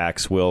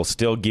retracts will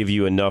still give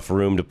you enough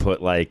room to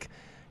put a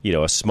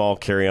small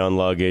carry-on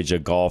luggage, a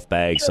golf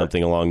bag,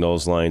 something along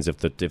those lines if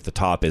the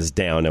top is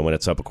down. And when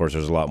it's up, of course,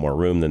 there's a lot more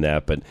room than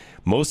that. But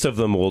most of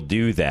them will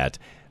do that.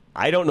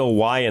 I don't know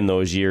why in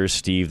those years,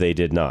 Steve, they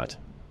did not.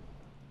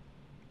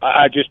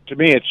 To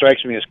me, it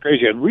strikes me as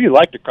crazy. I really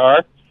liked the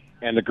car,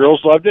 and the girls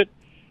loved it,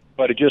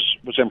 but it just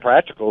was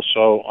impractical,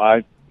 so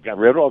I got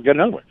rid of it. I'll get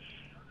another one.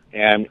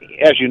 And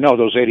as you know,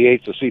 those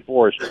 88s, the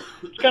C4s,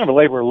 it's kind of a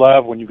labor of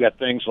love when you've got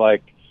things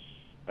like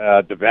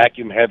the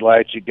vacuum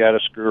headlights you got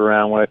to screw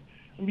around with,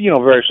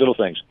 various little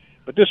things.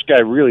 But this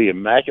guy really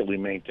immaculately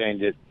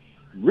maintained it.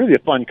 Really a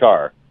fun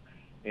car.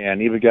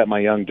 And even got my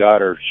young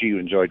daughter, she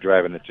enjoyed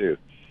driving it too.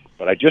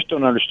 But I just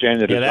don't understand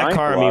the design. That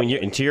car,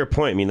 and to your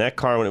point, that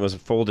car when it was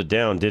folded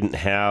down didn't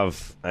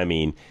have,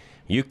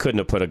 you couldn't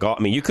have put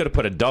you could have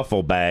put a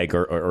duffel bag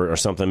or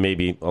something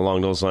maybe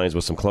along those lines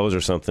with some clothes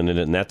or something in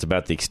it, and that's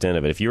about the extent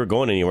of it. If you were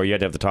going anywhere, you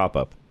had to have the top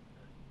up.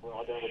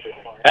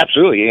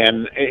 Absolutely,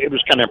 and it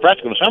was kind of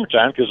impractical in the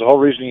summertime because the whole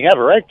reason you have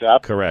a rag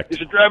top is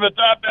to drive the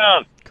top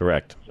down.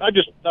 Correct. I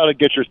just thought I'd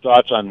get your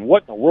thoughts on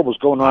what in the world was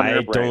going on in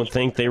their brains. I don't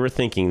think they were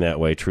thinking that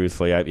way,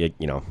 truthfully.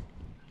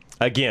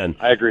 Again,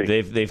 I agree.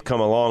 They've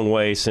come a long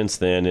way since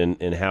then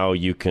in how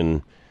you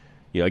can,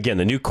 again,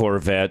 the new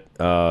Corvette,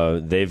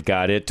 they've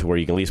got it to where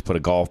you can at least put a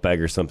golf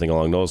bag or something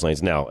along those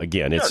lines. Now,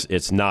 again,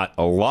 it's not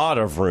a lot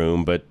of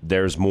room, but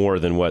there's more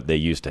than what they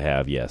used to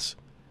have, yes.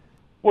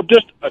 Well,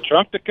 just a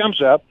trunk that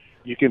comes up.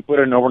 You can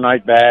put an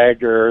overnight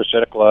bag or a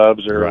set of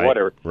clubs or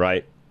whatever.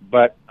 Right.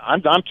 But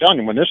I'm telling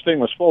you, when this thing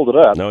was folded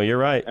up. No, you're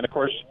right. And, of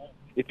course,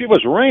 if it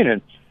was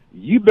raining,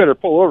 you better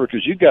pull over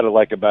because you got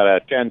about a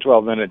 10,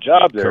 12-minute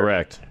job there.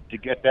 Correct. To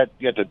get the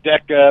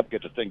deck up,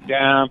 get the thing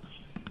down.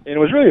 And it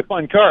was really a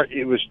fun car.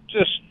 It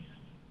just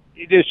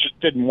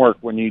didn't work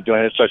when you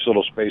had such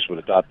little space with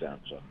the top down.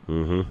 So.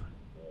 Mm-hmm.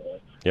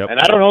 Yep. And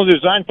I don't know the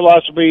design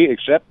philosophy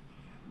except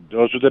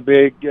those were the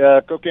big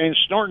cocaine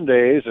snorting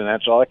days, and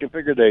that's all I can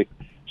figure. They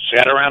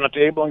sat around the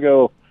table and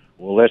go,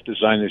 well, let's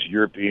design this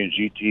European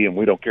GT, and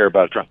we don't care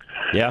about a trunk.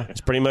 Yeah,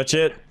 that's pretty much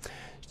it.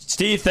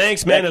 Steve,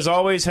 thanks, man. As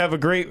always, have a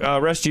great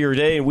rest of your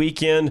day and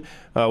weekend.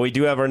 We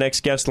do have our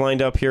next guest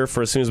lined up here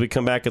for as soon as we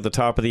come back at the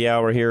top of the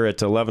hour here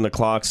at 11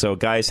 o'clock. So,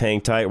 guys,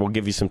 hang tight. We'll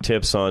give you some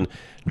tips on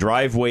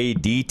driveway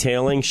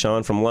detailing.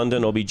 Sean from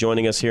London will be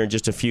joining us here in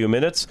just a few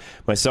minutes.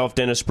 Myself,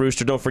 Dennis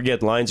Brewster. Don't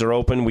forget, lines are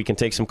open. We can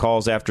take some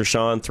calls after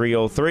Sean,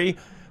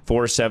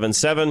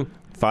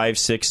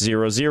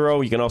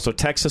 303-477-5600. You can also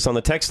text us on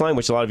the text line,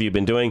 which a lot of you have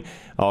been doing.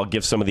 I'll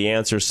give some of the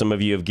answers some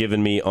of you have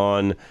given me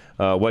on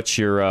what's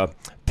your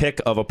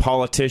pick of a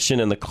politician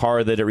and the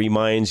car that it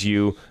reminds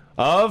you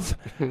of.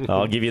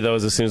 I'll give you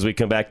those as soon as we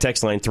come back.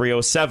 Text line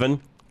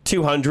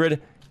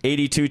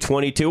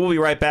 307-200-8222. We'll be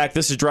right back.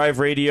 This is Drive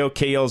Radio,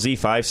 KLZ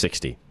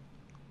 560.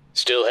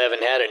 Still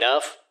haven't had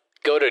enough?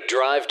 Go to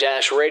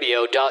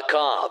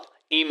drive-radio.com.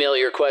 Email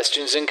your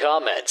questions and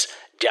comments.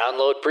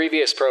 Download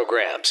previous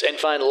programs and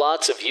find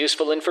lots of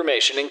useful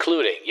information,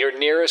 including your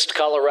nearest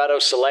Colorado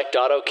Select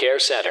Auto Care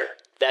Center.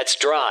 That's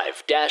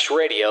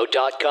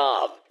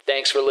drive-radio.com.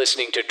 Thanks for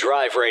listening to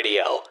Drive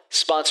Radio,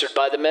 sponsored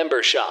by the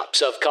member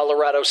shops of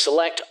Colorado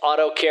Select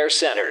Auto Care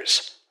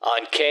Centers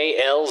on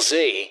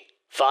KLZ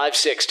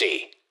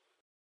 560.